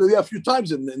it says hallelujah a few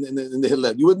times in the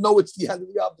hallel. You wouldn't know it's the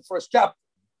hallelujah of the first chapter.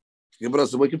 The Gemara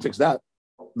says, we can fix that.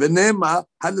 V'nema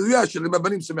hallelujah Ema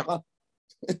Barim Semecha.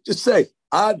 Just say,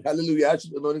 ad hallelujah. It's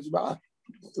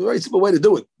a very simple way to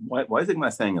do it. Why is the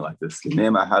Gemara saying it like this?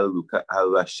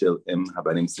 Hallelujah shel em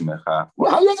habanim semecha.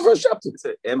 Well, hallelujah the first chapter. It's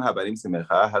em habanim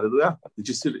semecha. Hallelujah.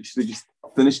 Should just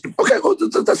finish. Okay, well,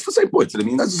 that's the same point.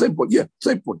 That's the same point. Yeah,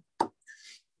 same point.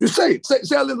 You say it.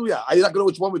 Say hallelujah. Are you not going to know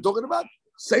which one we're talking about?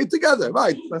 Say it together,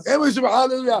 right?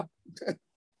 Hallelujah.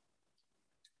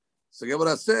 So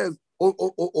Gemara says,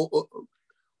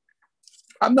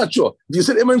 I'm not sure. If you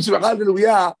said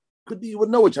hallelujah, could be you would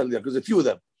know which hallelujah because there's a few of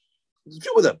them. There's a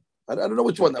few of them. I don't know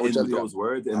which one. Which those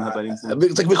words. It's like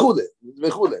vechule.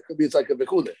 Could be it's like a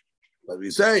vechule. But if you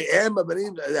say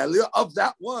of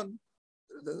that one,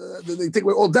 then they take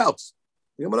away all doubts.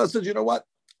 The Gemara says, you know what?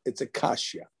 It's a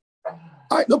kashya.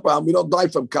 All right, no problem. We don't die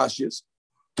from kashyas.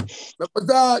 But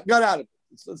got out of it.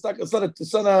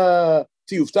 It's not a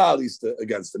tiyufta at least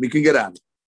against them. You can get out of it.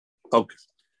 Okay.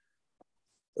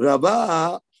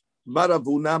 Rabba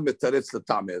Baravuna metaretz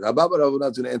l'tameh. Rabba Baravuna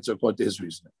is going to answer according to his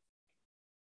reasoning.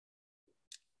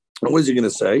 And what is he going to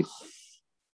say?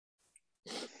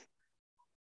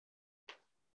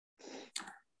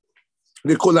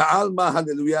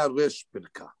 Hallelujah resh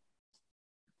pirka.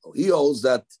 He holds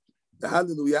that the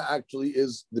hallelujah actually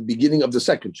is the beginning of the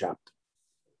second chapter.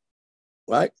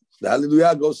 Right? The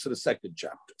hallelujah goes to the second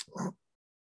chapter.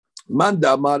 Man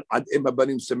damar ad ema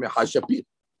banim semecha shapir.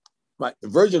 Right, the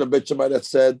version of Bet Shammai that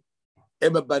said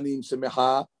ema banim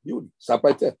semecha yudi. Stop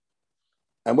right there.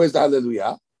 And where's the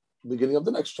hallelujah? Beginning of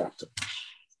the next chapter.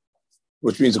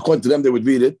 Which means according to them they would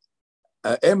read it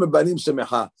ema banim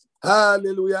semecha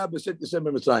hallelujah b'seit Yisrael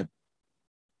Mitzrayim.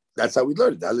 That's how we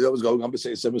learned it. The hallelujah was going on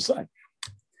b'seit Yisrael Mitzrayim.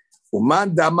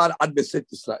 Uman damar ad b'seit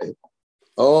Yisrael.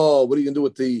 Oh, what are you going to do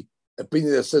with the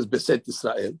opinion that says b'seit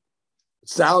Yisrael? It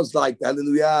sounds like the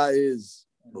hallelujah is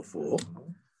before.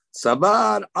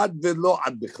 Sabar ad velo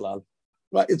ad bichlal.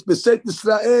 Right, it's b'seit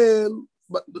Yisrael,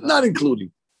 but not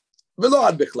including. Velo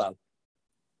ad bichlal.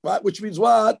 Right, which means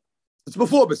what? It's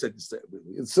before b'seit Yisrael.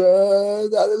 It's the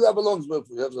hallelujah belongs before.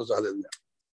 We have those hallelujah.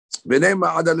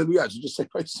 V'neima ad hallelujah. So just say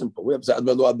quite simple. We have ad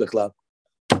velo ad bichlal.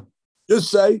 Just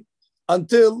say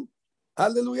until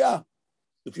hallelujah.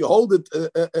 If you hold it,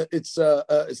 it's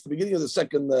the beginning of the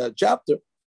second chapter.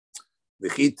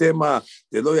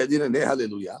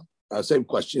 Same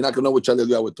question. You're not going to know which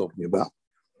hallelujah we're talking about.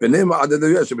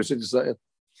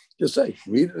 Just say,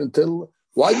 read it until,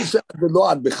 why do you say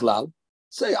Advelo Ad Bichlal?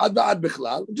 Say Ad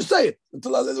Bichlal, just say it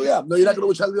until Hallelujah. No, you're not going to know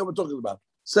which Hallelujah we're talking about.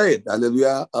 Say it,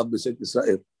 Hallelujah of B'Seit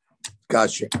Yisrael.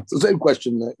 Gotcha. It's the same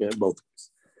question in both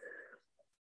cases.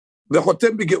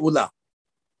 V'chotem b'geula.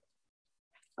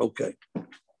 Okay.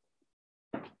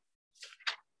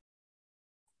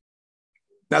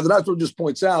 Now the Rashba just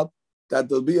points out that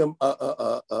there'll be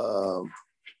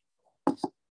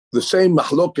the same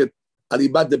mahloket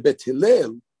alibad de Bet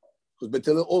Hillel, because Bet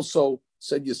Hillel also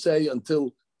said you say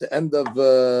until the end of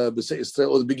B'Seit Yisrael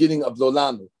or the beginning of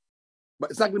Lolanu. But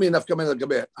it's not going to be enough coming al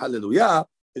Hallelujah.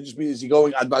 It just means you're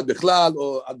going ad bad bichlal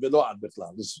or ad below ad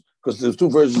bichlal. Because there's two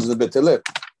versions of Bet Hillel.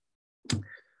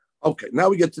 Okay, now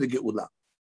we get to the Geula.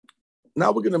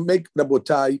 Now we're going to make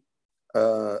Rabotai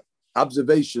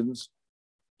observations.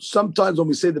 Sometimes when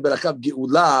we say the Berachav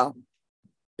Geula,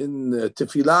 in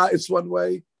Tefillah it's one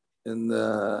way, in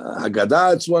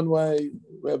Haggadah it's one way.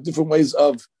 We have different ways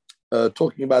of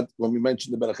talking about when we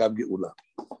mention the Berachav Geula.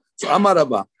 So Amar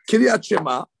Rabba, Kiryat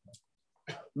Shema,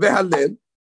 Vehallel.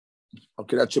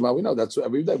 Kiryat Shema, we know that's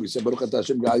every day we say Baruch Atah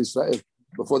Hashem Ga'al Yisrael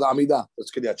before the Amidah.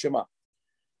 That's Kiryat Shema.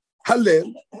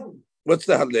 Hallel, what's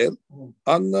the Hallel?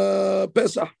 On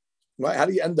Pesach. Right? How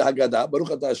do you end the Haggadah? Baruch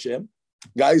Atah Hashem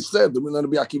Ga'al Yisrael. Do we learn to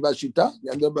be Akiva Shita?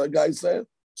 You end up Ga'al Yisrael.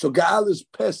 So Ga'al is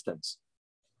past tense.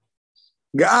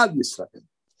 Ga'al Yisrael.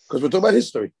 Because we're talking about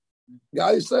history.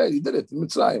 Ga'al Yisrael, he did it in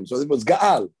Mitzrayim. So it was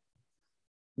Ga'al.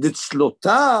 Did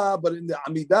Slota, but in the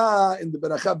Amidah, in the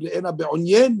Berachav Le'ena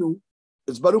Be'onyenu,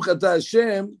 it's Baruch Atah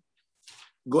Hashem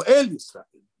Go'el Yisrael.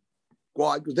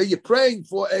 Why? Because then you're praying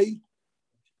for a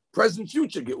present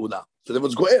future Geula. So there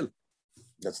was Go'el.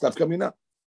 That stuff coming up.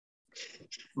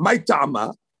 My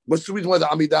Ta'ama, what's the reason why the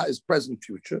Amidah is present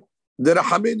future? The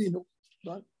Rahamininu.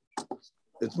 Right?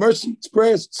 It's mercy, it's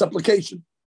prayers, it's supplication.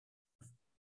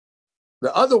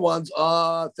 The other ones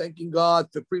are thanking God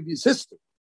for previous history.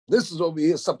 This is over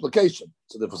here, supplication.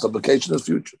 So therefore, supplication is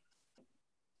future.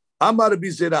 Amar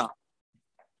Bizera.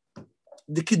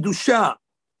 The Kiddusha.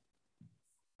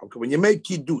 Okay, when you make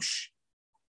Kiddush,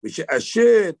 which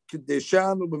Asher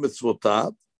Kiddeshanu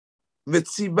b'mitzvotav,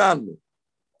 v'tzivanu.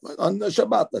 On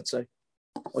Shabbat, let's say.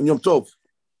 On Yom Tov.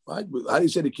 Right? How do you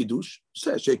say the Kiddush?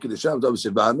 Say Asher Kiddeshanu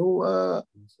v'tzivanu,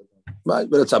 right?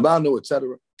 V'tzivanu,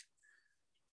 etc.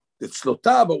 It's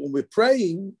Slota, but when we're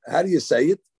praying, how do you say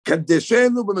it?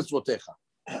 Kaddeshenu b'mitzvotecha.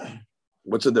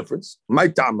 What's the difference? My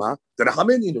Ta'ama,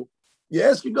 Terachamenu. You're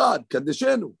asking God,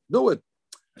 Kaddeshenu, do it.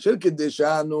 Asher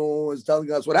Kaddeshanu is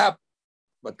telling us what happened.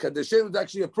 But Kaddeshenu is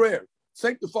actually a prayer.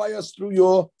 Sanctify us through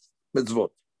your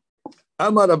mitzvot.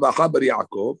 Amar Abacha bar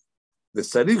Yaakov, the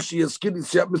Sarich sheyazkir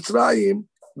Yitziat Mitzrayim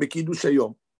b'Kiddush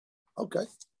Hayom. Okay,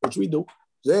 which we do.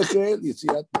 Zecher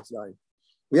Yitziat Mitzrayim.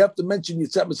 We have to mention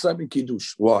Yitziat Mitzrayim in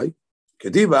Kiddush. Why?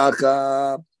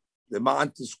 Kedivacha למען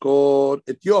תזכור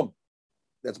את יום.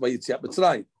 That's by יציאת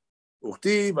מצרים.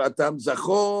 וכתיב, אתם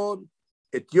זכור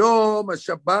את יום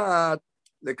השבת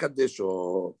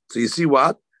לקדשו. So you see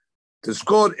what?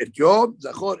 תזכור את יום,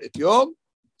 זכור את יום.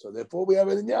 So therefore we have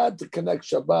an inyan to connect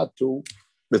Shabbat to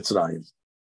מצרים.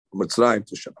 מצרים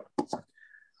to Shabbat.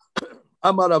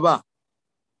 אמר רבה,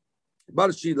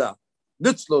 בר שילה,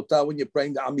 נצלותה, when you're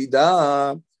praying the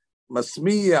Amidah,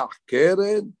 מסמיח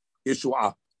קרן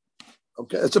ישועה.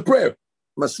 Okay, it's a prayer.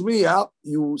 Masmiya,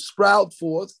 you sprout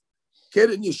forth,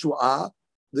 Keren Yeshua,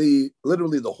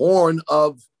 literally the horn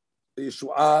of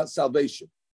Yeshua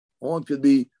salvation. Horn could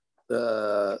be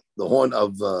the horn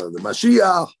of the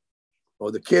Mashiach,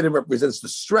 or the Keren represents the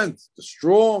strength, the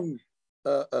strong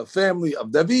family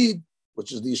of David,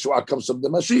 which is the Yeshua comes from the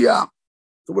Mashiach.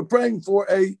 So we're praying for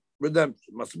a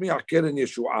redemption. Masmiya Keren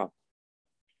Yeshua.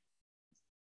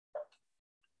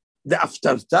 The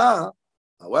Aftarta.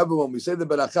 However, when we say the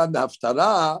Barakah and the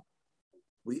Haftarah,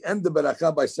 we end the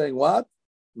Barakah by saying what?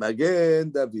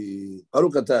 Magen David.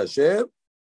 Baruch Atah Hashem,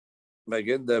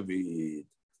 Magen David.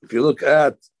 If you look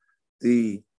at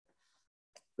the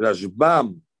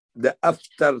Rashbam, the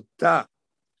Haftarta.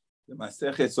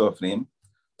 במסכת סופרים,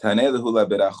 תענה לו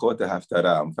לברכות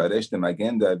ההפטרה, מפרש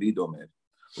למגן דוד אומר,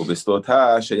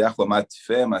 ובסלותה שייך לו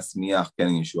מטפה מסמיח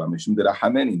קרן ישועה, משום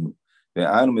דרחמננו,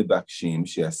 ואנו מבקשים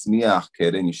שיסמיח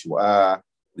קרן ישועה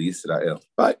Israel.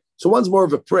 Right. So one's more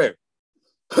of a prayer.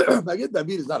 Magen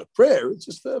David is not a prayer, it's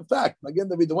just a fact. Magen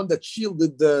David, the one that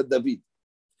shielded David.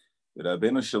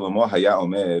 רבנו שלמה היה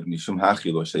אומר, משום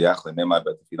הכי לא שייך למאמר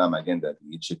בתפילה מגן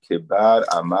דוד, שכבר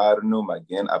אמרנו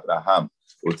מגן אברהם,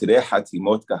 ותראה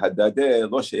חתימות כהדדה,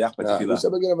 לא שייך בתפילה. You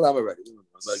said Magen Abraham already.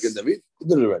 Magen David, he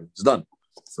did it already. It's done.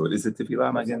 So is it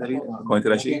tefillah Magen David? According to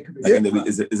Rashi, Magen David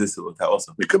is a silota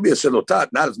also. It could be a silota,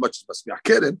 not as much as Masmiach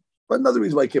Keren, But another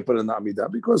reason why I can't put it in the Amidah,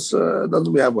 because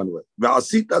doesn't we have one way.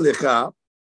 V'asit alecha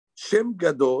shem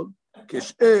gadol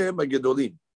kishem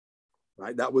hagedolim.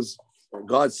 Right? That was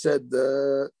God said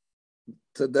to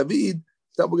David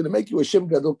that we're going to make you a shem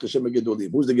gadol kishem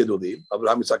hagedolim. Who's the gedolim?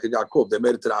 Abraham, Isaac, and Yaakov. They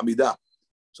made it to the Amidah.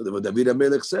 So the David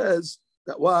HaMelech says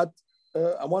that what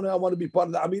I want to be part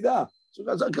of the Amidah. So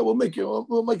God said, okay, we'll make you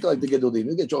like the gedolim.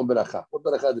 We'll get your own beracha. What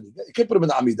beracha did he get? You can't put him in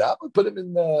the Amidah, but put him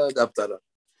in the Haftarah.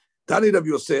 Tani Rav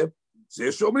Yosef.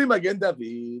 Shomri Magen David,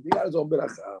 he got his own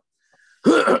beracha.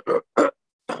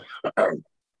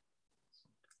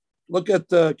 Look at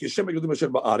Kishem Gedolim Asher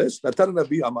Ba'aretz. Natan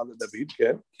Nabi Amar David.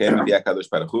 כן מביא הקדוש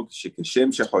ברוך הוא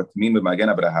שכשם שחותמים במגן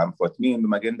אברהם, חותמים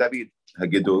במגן דוד.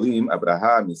 הגדולים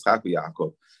אברהם, יצחק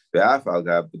ויעקב. ואף על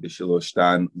גב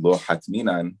בשלושתן לא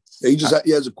חתמינן.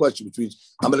 He has a question, which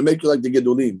means I'm going to make you like the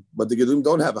Gedolim, but the Gedolim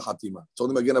don't have a Hatima. It's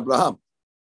only Magen Abraham.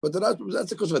 But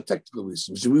that's because of a technical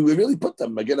reason. So we really put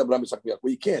them again, Abraham, Isaac, Yaakov.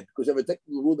 You can't, because you have a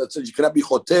technical rule that says you cannot be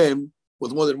chotem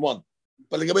with more than one.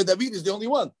 But like David is the only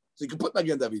one, so you can put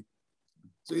Magen David.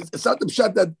 So it's not the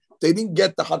pshat that they didn't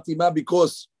get the hatima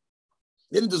because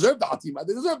they didn't deserve the hatima.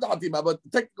 They deserve the hatima, but the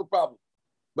technical problem.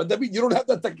 But David, you don't have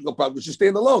that technical problem. You should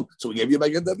stand alone. So we gave you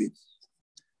Magen David.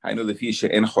 היינו לפי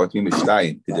שאין חותמים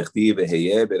בשתיים, כדכתיב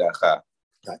והיה ברכה.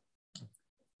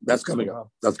 That's coming up.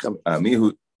 That's coming. מי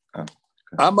הוא?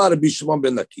 Amar Rabbi Shimon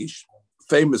ben Lakish,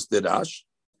 famous Dirash,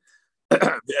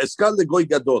 Ve'eskal legoy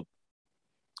gadol.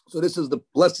 So this is the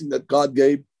blessing that God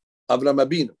gave Avraham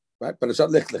Avinu, right?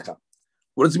 Parashat Lech Lecha.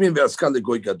 What does it mean? Ve'eskal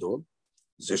legoy gadol.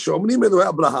 Ze she'omrim Elohei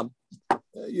Abraham.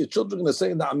 Your children are going to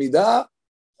say in the Amidah,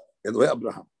 Elohei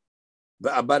Abraham.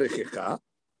 Ve'abarechecha.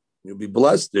 You'll be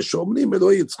blessed. Ze she'omrim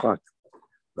Elohei Yitzchak.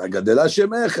 Ve'agadela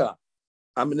shemecha.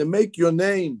 I'm going to make your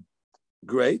name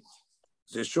great.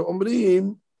 Ze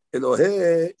she'omrim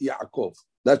Elohei Yaakov.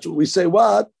 That's what we say.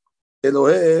 What?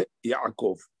 Elohei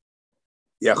Yaakov.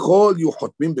 Yachol yu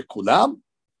chotmim bekulam.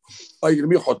 Are you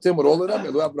going to be chotem with all of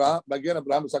them? Elohei Abraham, Magen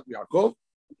Abraham, Isaac, Yaakov.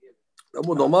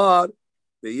 Amud Omar,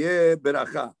 v'yeh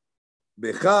beracha.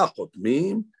 Becha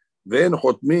chotmim, ve'en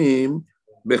chotmim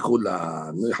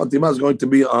bekulam. The chotima is going to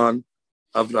be on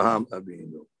Avraham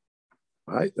Avinu.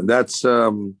 Right? And that's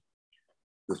the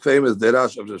famous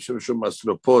derash of the Shimshon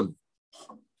Masropol.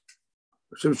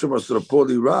 Shimshon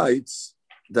Masropoli writes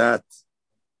that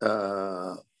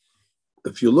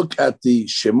if you look at the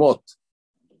Shemot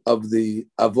of the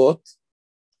Avot,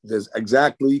 there's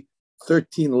exactly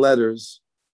 13 letters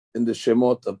in the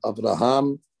Shemot of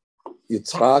Avraham,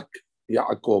 Yitzchak,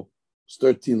 Yaakov. It's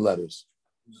 13 letters.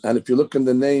 And if you look in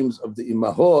the names of the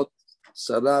Imahot,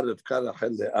 Sarah, Rivka,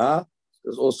 Rachel, Leah,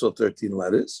 there's also 13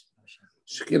 letters.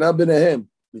 Shekhinah B'nehem,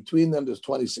 between them there's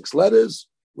 26 letters,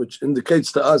 which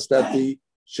indicates to us that the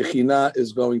Shekhinah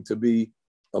is going to be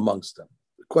amongst them.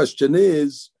 The question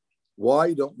is,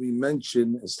 why don't we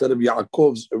mention, instead of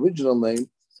Yaakov's original name,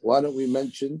 why don't we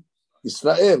mention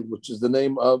Israel, which is the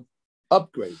name of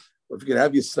upgrade? Well, if you can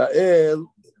have Yisrael,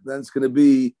 then it's going to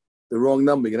be the wrong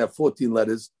number. You can have 14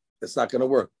 letters. It's not going to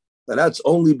work. And that's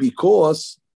only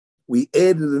because we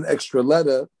added an extra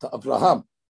letter to Avraham.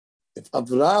 If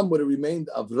Avraham would have remained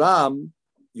Avram,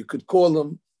 you could call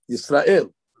him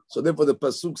Yisrael. So therefore the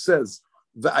pasuk says,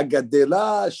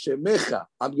 "Va'agadela shemecha."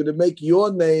 I'm going to make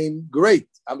your name great.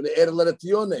 I'm going to add a letter to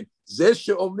your name. Zeh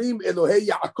she'omrim Elohei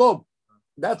Yaakov.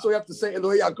 That's why you have to say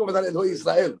Elohei Yaakov and not Elohei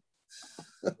Israel.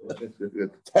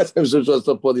 That's how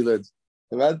Shosapoli learns.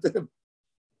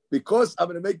 Because I'm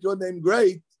going to make your name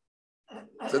great,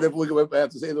 so therefore we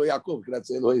have to say Elohei Yaakov. We cannot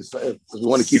say Elohei Israel. Because we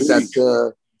want to keep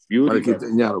that. Beauty. Want to keep the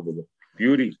inyan over there.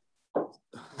 Beauty.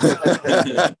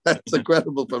 That's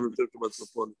incredible from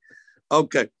Shosapoli.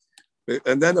 Okay.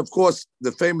 And then, of course,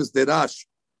 the famous Derash,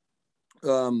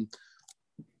 Bechayu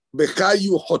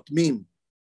Chotmim,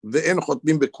 Ve'en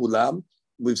Chotmim Bekulam.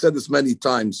 We've said this many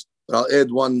times, but I'll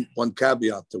add one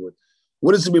caveat to it.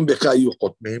 What does it mean, Bechayu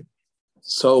Chotmim?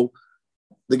 So,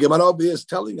 the Gemara over here is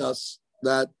telling us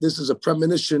that this is a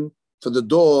premonition for the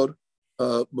door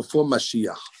before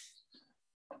Mashiach.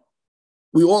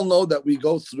 We all know that we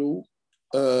go through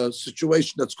a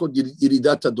situation that's called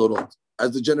Yiridat HaDorot.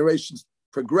 As the generations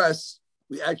progress,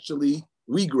 we actually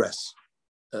regress.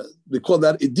 We call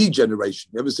that a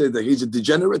degeneration. You ever say that he's a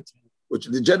degenerate? Which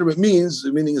degenerate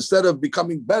meaning instead of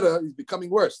becoming better, he's becoming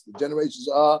worse. The generations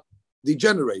are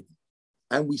degenerating.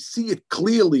 And we see it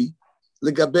clearly,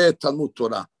 Legabe Talmud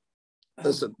Torah.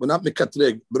 Listen, we're not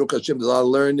mekatreg. Baruch Hashem, there's a lot of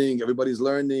learning, everybody's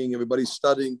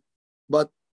studying,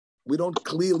 but we don't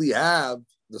clearly have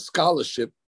the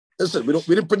scholarship. Listen, we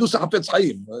didn't produce a Hafetz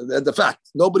Chaim. The fact,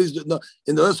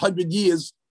 in the last 100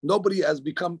 years, nobody has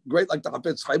become great like the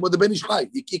Hafetz Chaim or the Ben Ish Chai.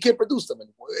 You can't produce them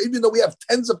anymore. Even though we have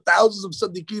tens of thousands of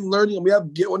Tzaddikim learning and we have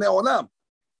Geonei Olam.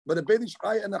 But the Ben Ish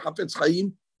Chai and the Hafetz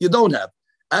Chaim, you don't have.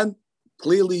 And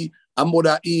clearly,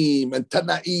 Amoraim and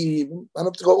Tanaim, I don't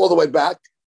have to go all the way back.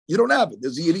 You don't have it.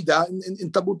 There's a Yerida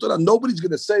in Talmud Torah. Nobody's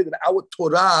going to say that our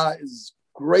Torah is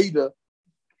greater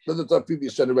than the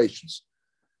previous generations.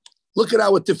 Look at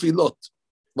our Tefillot.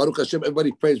 Baruch Hashem,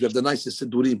 everybody prays. We have the nicest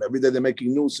Siddurim. Every day they're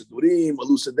making new Siddurim,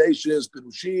 elucidations,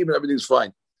 Pirushim, and everything's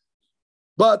fine.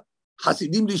 But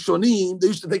Hasidim Rishonim, they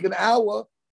used to take an hour,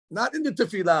 not in the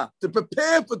Tefillah, to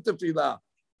prepare for Tefillah.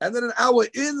 And then an hour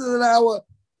in and an hour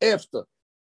after.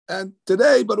 And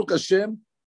today, Baruch Hashem,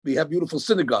 we have beautiful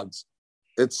synagogues.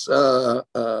 It's the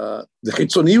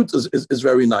Chitzoniyut is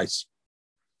very nice.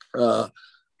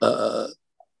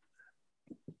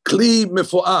 Kli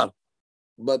mefo'ar,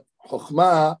 but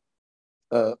Chokhmah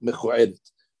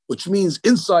mechu'edet, which means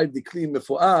inside the Kli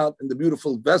mefo'ar, in the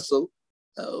beautiful vessel,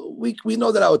 we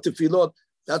know that our tefillot,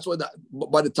 that's why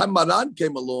by the time Maran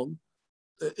came along,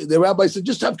 the rabbi said,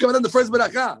 just have kavanah the first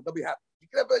berakah. They'll be happy. You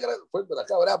can have the first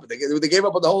berakah. What happened? They gave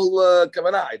up on the whole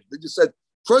kavanah. They just said,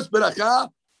 first berakah,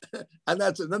 and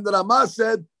that's it. And then the Ramah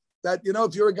said that,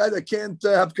 if you're a guy that can't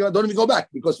have kavanah, don't even go back,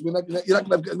 because you're not going to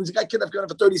have kavanah. The guy can't have kavanah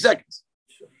for 30 seconds.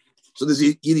 So there's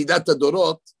Yiridat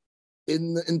Dorot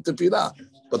in tefillah.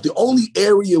 But the only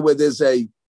area where there's a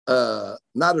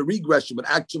not a regression, but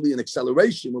actually an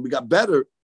acceleration, when we got better,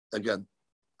 again,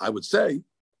 I would say,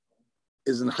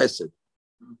 is in Chesed.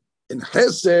 In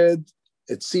Chesed,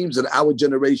 it seems that our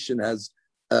generation has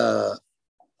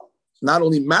not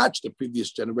only matched the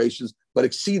previous generations, but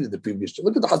exceeded the previous.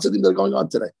 Look at the Hasidim that are going on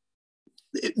today.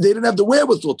 They didn't have the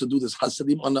wherewithal to do this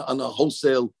Hasidim on a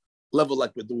wholesale level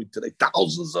like we're doing today.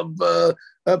 Thousands of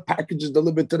packages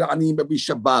delivered to the Anim every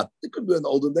Shabbat. They couldn't do it in the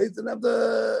olden days. They didn't have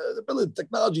the ability, the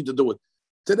technology to do it.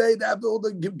 Today, they have all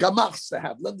the gamachs to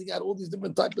have, lending out all these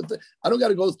different types of things. I don't got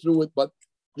to go through it, but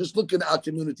just look at our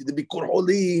community, the Bikur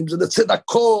Holims and the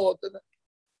Tzedakot.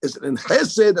 In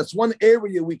Chesed, that's one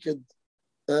area we could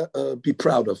be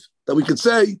proud of, that we could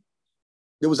say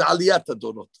there was Aliyat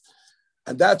Dorot.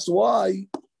 And that's why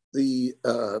the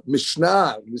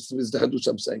Mishnah, this is the Hadush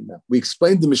I'm saying now, we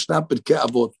explained the Mishnah Pirkei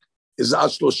Avot, is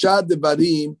Ashlosha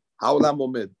Devarim Ha'olam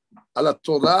Omed, Ala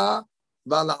Torah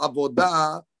V'ala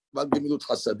Avodah V'al Gemilut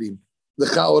Chasadim. The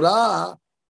Cha'orah,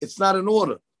 it's not an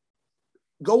order.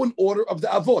 Go in order of the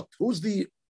Avot. Who's the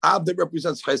Av that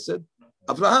represents Chesed?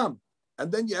 Avraham.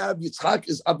 And then you have Yitzchak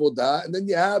is Avodah, and then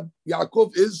you have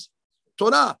Yaakov is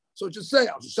Torah. So just say,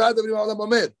 Ashlosha Devarim Ha'olam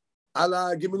Omed,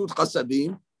 Ala Gemilut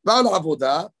Chasadim, V'al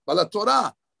Avodah, V'al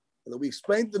Torah. And we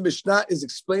explained the Mishnah is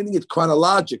explaining it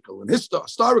chronological and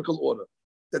historical order,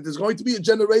 that there's going to be a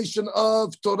generation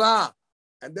of Torah,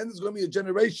 and then there's going to be a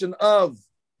generation of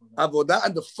Avodah,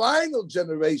 and the final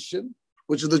generation,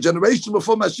 which is the generation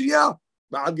before Mashiach,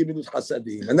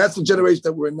 and that's the generation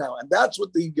that we're in now. And that's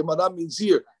what the Gemara means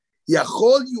here.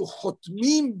 Yachol yu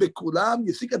chotmim bekulam.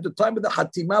 You think at the time of the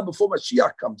Hatimah before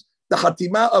Mashiach comes, the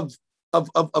Hatimah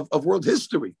of world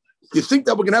history. You think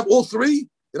that we're going to have all three?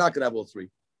 You're not going to have all three.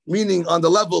 Meaning on the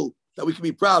level that we can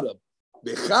be proud of.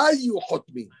 Becha yu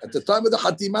chotmim. At the time of the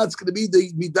Hatimah, it's going to be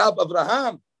the Midah of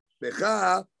Avraham.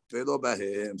 Becha velo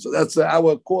bahem. So that's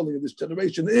our calling of this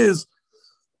generation is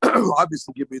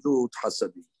obviously Gemilut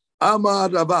Hasadim. Amar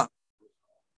Rabba.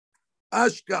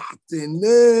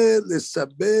 Ashkachtene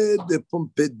lesabed de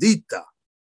Pompedita.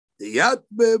 The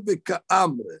Yatbe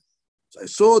v'ka'amre. So I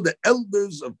saw the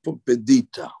elders of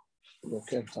Pompedita.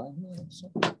 Okay, time?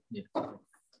 Yeah.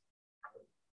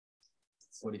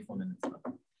 44 minutes left.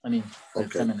 I mean,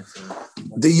 10 minutes.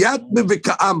 The Yatbe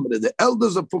v'ka'amre, the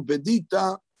elders of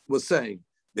Pompedita were saying,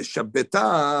 the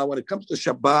Shabbata, when it comes to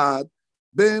Shabbat,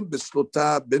 ben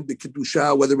b'slota, ben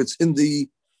b'kiddusha, whether it's in the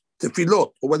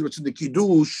tefillot or whether it's in the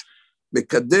kiddush,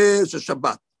 mekadesh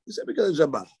Shabbat. He said mekadesh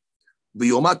Shabbat.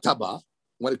 B'yomat haba,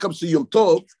 when it comes to Yom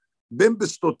Tov, ben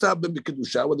b'slota, ben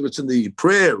b'kiddusha, whether it's in the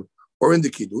prayer or in the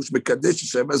kiddush, mekadesh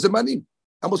Yisrael b'zemanim.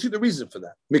 And we'll see the reason for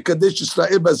that. Mekadesh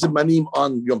Yisrael b'zemanim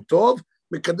on Yom Tov,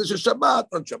 mekadesh Shabbat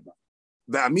on Shabbat.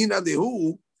 Ve'amina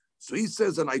lehu. So he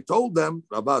says, and I told them,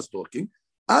 Rabbah is talking,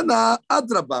 Ana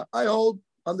adraba, I hold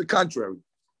on the contrary.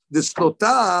 The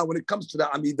slota, when it comes to the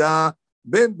Amidah,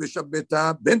 ben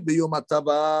b'shabbata, ben b'yom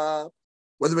hatava,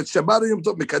 whether it's Shabbat or Yom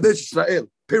Tov, mekadesh Yisrael,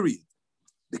 period.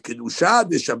 The kiddusha,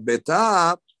 the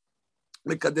shabbata,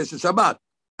 mekadesh Shabbat.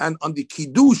 And on the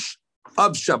kiddush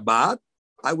of Shabbat,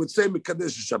 I would say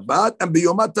mekadesh Shabbat, and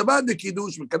b'yom hatava, the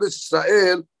kiddush, mekadesh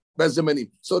Yisrael, b'zemanim.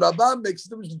 So Rabbah makes the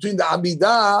difference between the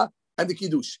Amidah and the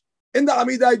kiddush. In the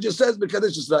Amidah, it just says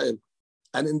mekadesh Yisrael.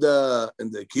 And in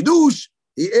the Kiddush,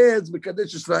 He adds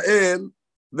Mekadesh Israel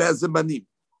ve'azemanim,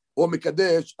 or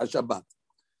Mekadesh HaShabbat.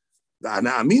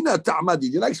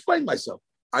 Did I explain myself?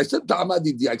 I said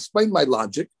Ta'amadidi. I explained my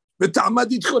logic. But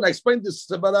Ta'amadidchu, I explained this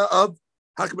Sabara of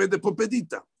Hakmed de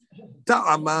Popedita.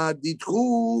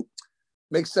 Ta'amadidchu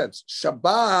makes sense.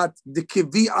 Shabbat the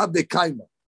kivi'a de kaima.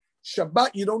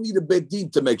 Shabbat, you don't need a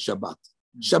bedin to make Shabbat.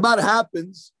 Shabbat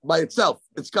happens by itself.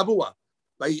 It's kavua.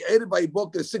 By ate it by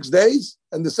book 6 days,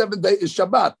 and the 7th day is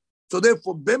Shabbat. So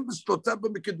therefore, whether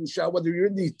you're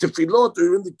in the tefillot or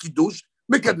you're in the kiddush,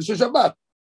 mekadesh Shabbat.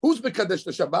 Who's mekadesh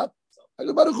the Shabbat?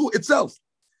 Baruch Hu itself.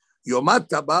 Yomat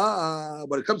Taba.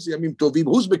 When it comes to Yamim Tovim,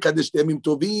 who's mekadesh the Yamim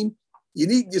Tovim? You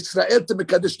need Yisrael to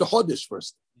mekadesh the Chodesh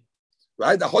first,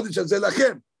 right? The Chodesh Hazel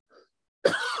Lachem.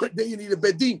 Then you need a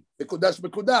bedin, mekudash,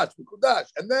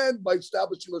 and then by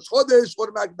establishing the Chodesh,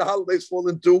 automatically the holidays fall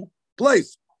into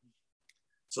place.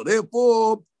 So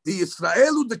therefore, the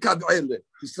Israelu the Kad'ele,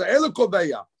 Israelu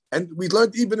Koveya, and we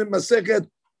learned even in Masechet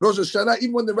Rosh Hashanah,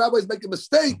 even when the rabbis make a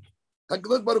mistake,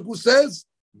 HaKadosh Baruch Hu says,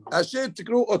 "Asher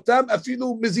tikru otam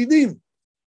afilu mezidim."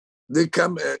 They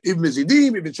come even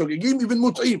mezidim, even shogigim, even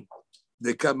mut'im.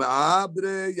 They come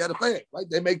abre yarcheh, right?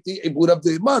 They make the ibur of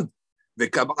the month. They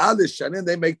come and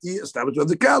they make the establishment of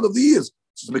the calendar of the years.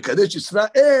 So Mekadesh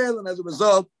Israel, and as a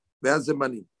result, they have the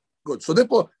money. Good. So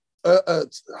therefore,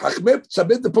 Hachmeb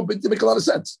Tzabed the Popedita make a lot of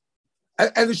sense,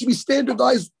 and it should be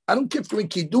standardized. I don't care if you're in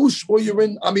Kiddush or you're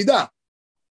in Amidah.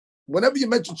 Whenever you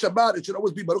mention Shabbat, it should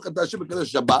always be Baruch Atah Hashem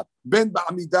Mekadesh Shabbat, Ben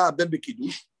Ba'amidah, Ben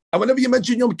B'Kiddush, and whenever you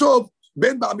mention Yom Tov,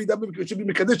 Ben Ba'amidah, Ben B'Kiddush, should be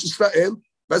Mekadesh Israel,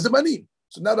 Vazemanim.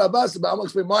 So now Rabbas, I'm going to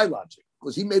explain my logic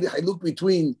because he made a haluk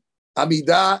between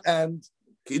Amidah and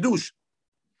Kiddush.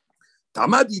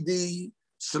 Tamadidi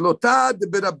Selotah de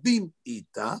Berabim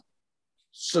Ita.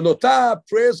 Selotah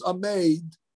prayers are made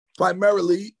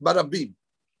primarily Barabim.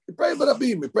 We pray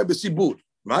Barabim, we pray Besibur,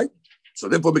 right? So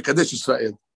therefore, Mekadesh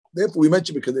Israel. Therefore, we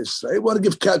mention Mekadesh Israel. We want to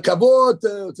give kavod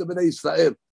to Bnei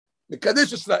Israel.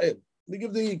 Mekadesh Israel. We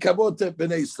give the kavod to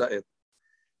Bnei Israel.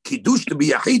 Kiddush to be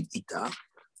Yahid Ita.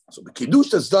 So the Kiddush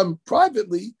that's done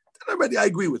privately, then already I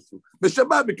agree with you.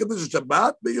 B'Shabbat, Mekadesh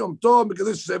Shabbat, B'Yom Tov,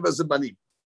 Mekadesh Sheva Zebanim.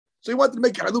 So you wanted to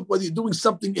make a haluk whether you're doing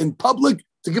something in public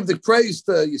to give the praise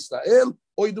to Yisrael,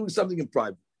 or you're doing something in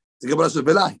private to give us a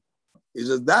velai. He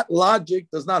says that logic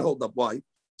does not hold up. Why?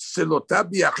 Selotah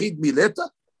b'yachid mileta.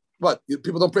 What?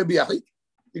 People don't pray b'yachid?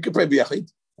 You can pray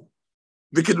b'yachid.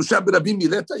 V'kedusha b'rabim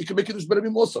mileta. You can make kiddush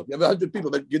b'rabim also. You have 100 people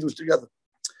that kiddush together.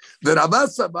 The Rava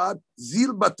Sabar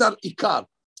zil batar ikar.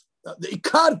 The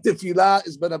ikar tefillah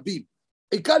is b'rabim.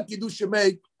 Ikar kiddush you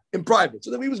make in private.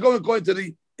 So then he was going to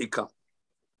the ikar.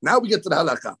 Now we get to the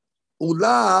halakha.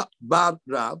 Ula bar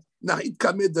Rav nahid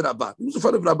kamed Rabbah. He was in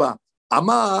front of Rabbah.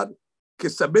 Amar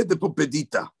kesabed de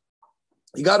popedita.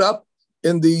 He got up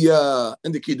in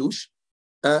the kiddush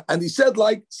and he said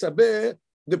like sabeh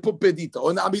de popedita,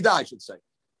 or in the Amidah I should say.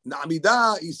 In the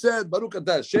Amidah he said Baruch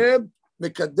Atah Hashem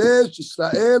mekadesh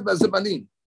Israel v'azemanim.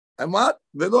 And what?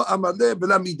 Velo amaleh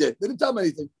v'lamideh. They didn't tell him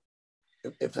anything.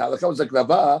 If the halakha was like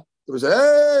Rabbah, they would say,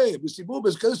 hey, b'sibur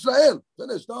b'zkar Israel.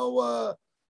 Finish. No.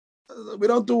 We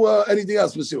don't do anything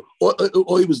else, Monsieur.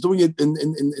 Or he was doing it in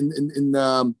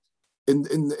the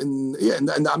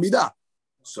Amidah.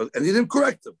 So and he didn't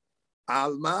correct him.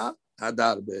 Alma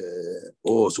hadarbe.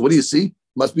 Oh, so what do you see?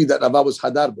 Must be that Rava was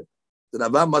hadarbe. The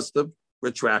Rava must have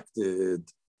retracted.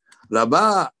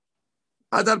 Rava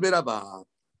hadarbe Rava.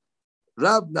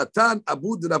 Rav Natan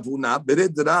Abud Ravuna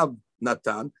Bered Rav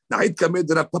Natan Nahid Kamed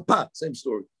Rav Papa. Same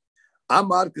story.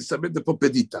 Amar Kesamed de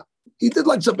Popedita. He did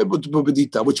like some people to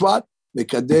Popedita, which what?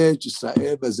 Mekadesh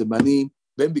Israel v'zemanim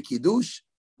ben b'kiddush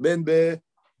ben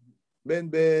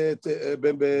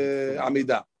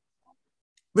Amidah.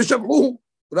 V'shavru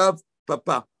Rav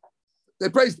Papa. They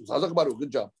praised him. Hazak Baruch,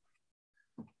 good job.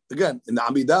 Again, in the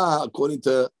Amidah, according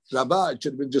to Rabbah, it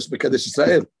should have been just Mekadesh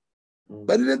Israel.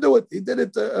 But he didn't do it. He did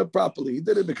it properly. He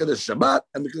did it Mekadesh Shabbat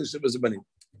and Mekadesh v'zemanim.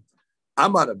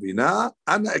 Amar Rabina,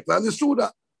 Ana Ekla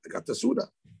Surah. I got the Surah.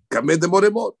 Kamed de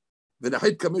Moremot.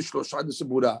 ונחיד כמשלוש עד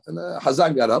לסבורה.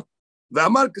 חזן got up,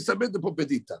 ואמר כסמד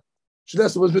לפופדיטה.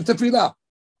 Shnesu was with tefillah.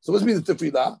 So what's mean the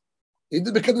tefillah? He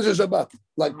did Mekadesh Shabbat,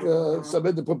 like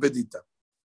Samed the Popedita.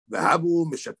 V'habu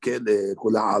meshakele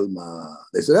kula alma.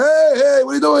 They said, hey,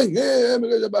 what are you doing? Hey,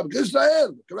 Mekadesh Shabbat,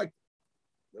 Israel. Correct.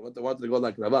 They wanted to go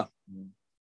like Rabbah.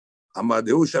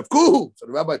 Amadehu shafkuhu. So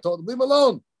the rabbi told him, leave him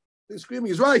alone. He's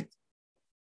screaming, he's right.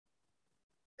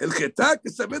 El chetak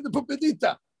Samed the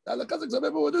Popedita. He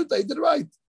did it right.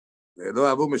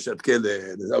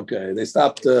 Okay,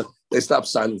 they stopped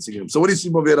silencing him. So what do you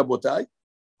see, Movei Rabotai?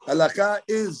 Halakha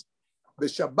is the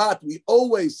Shabbat. We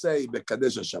always say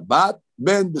Bekadesh Shabbat,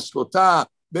 Ben B'Slotah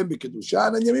בין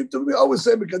בקידושן, and ימים טובים, always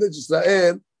say מקדש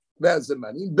ישראל,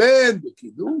 והזמנים, בין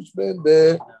בקידוש, בין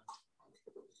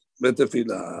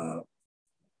בתפילה.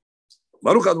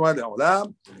 ברוך ה' לעולם,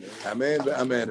 אמן ואמן.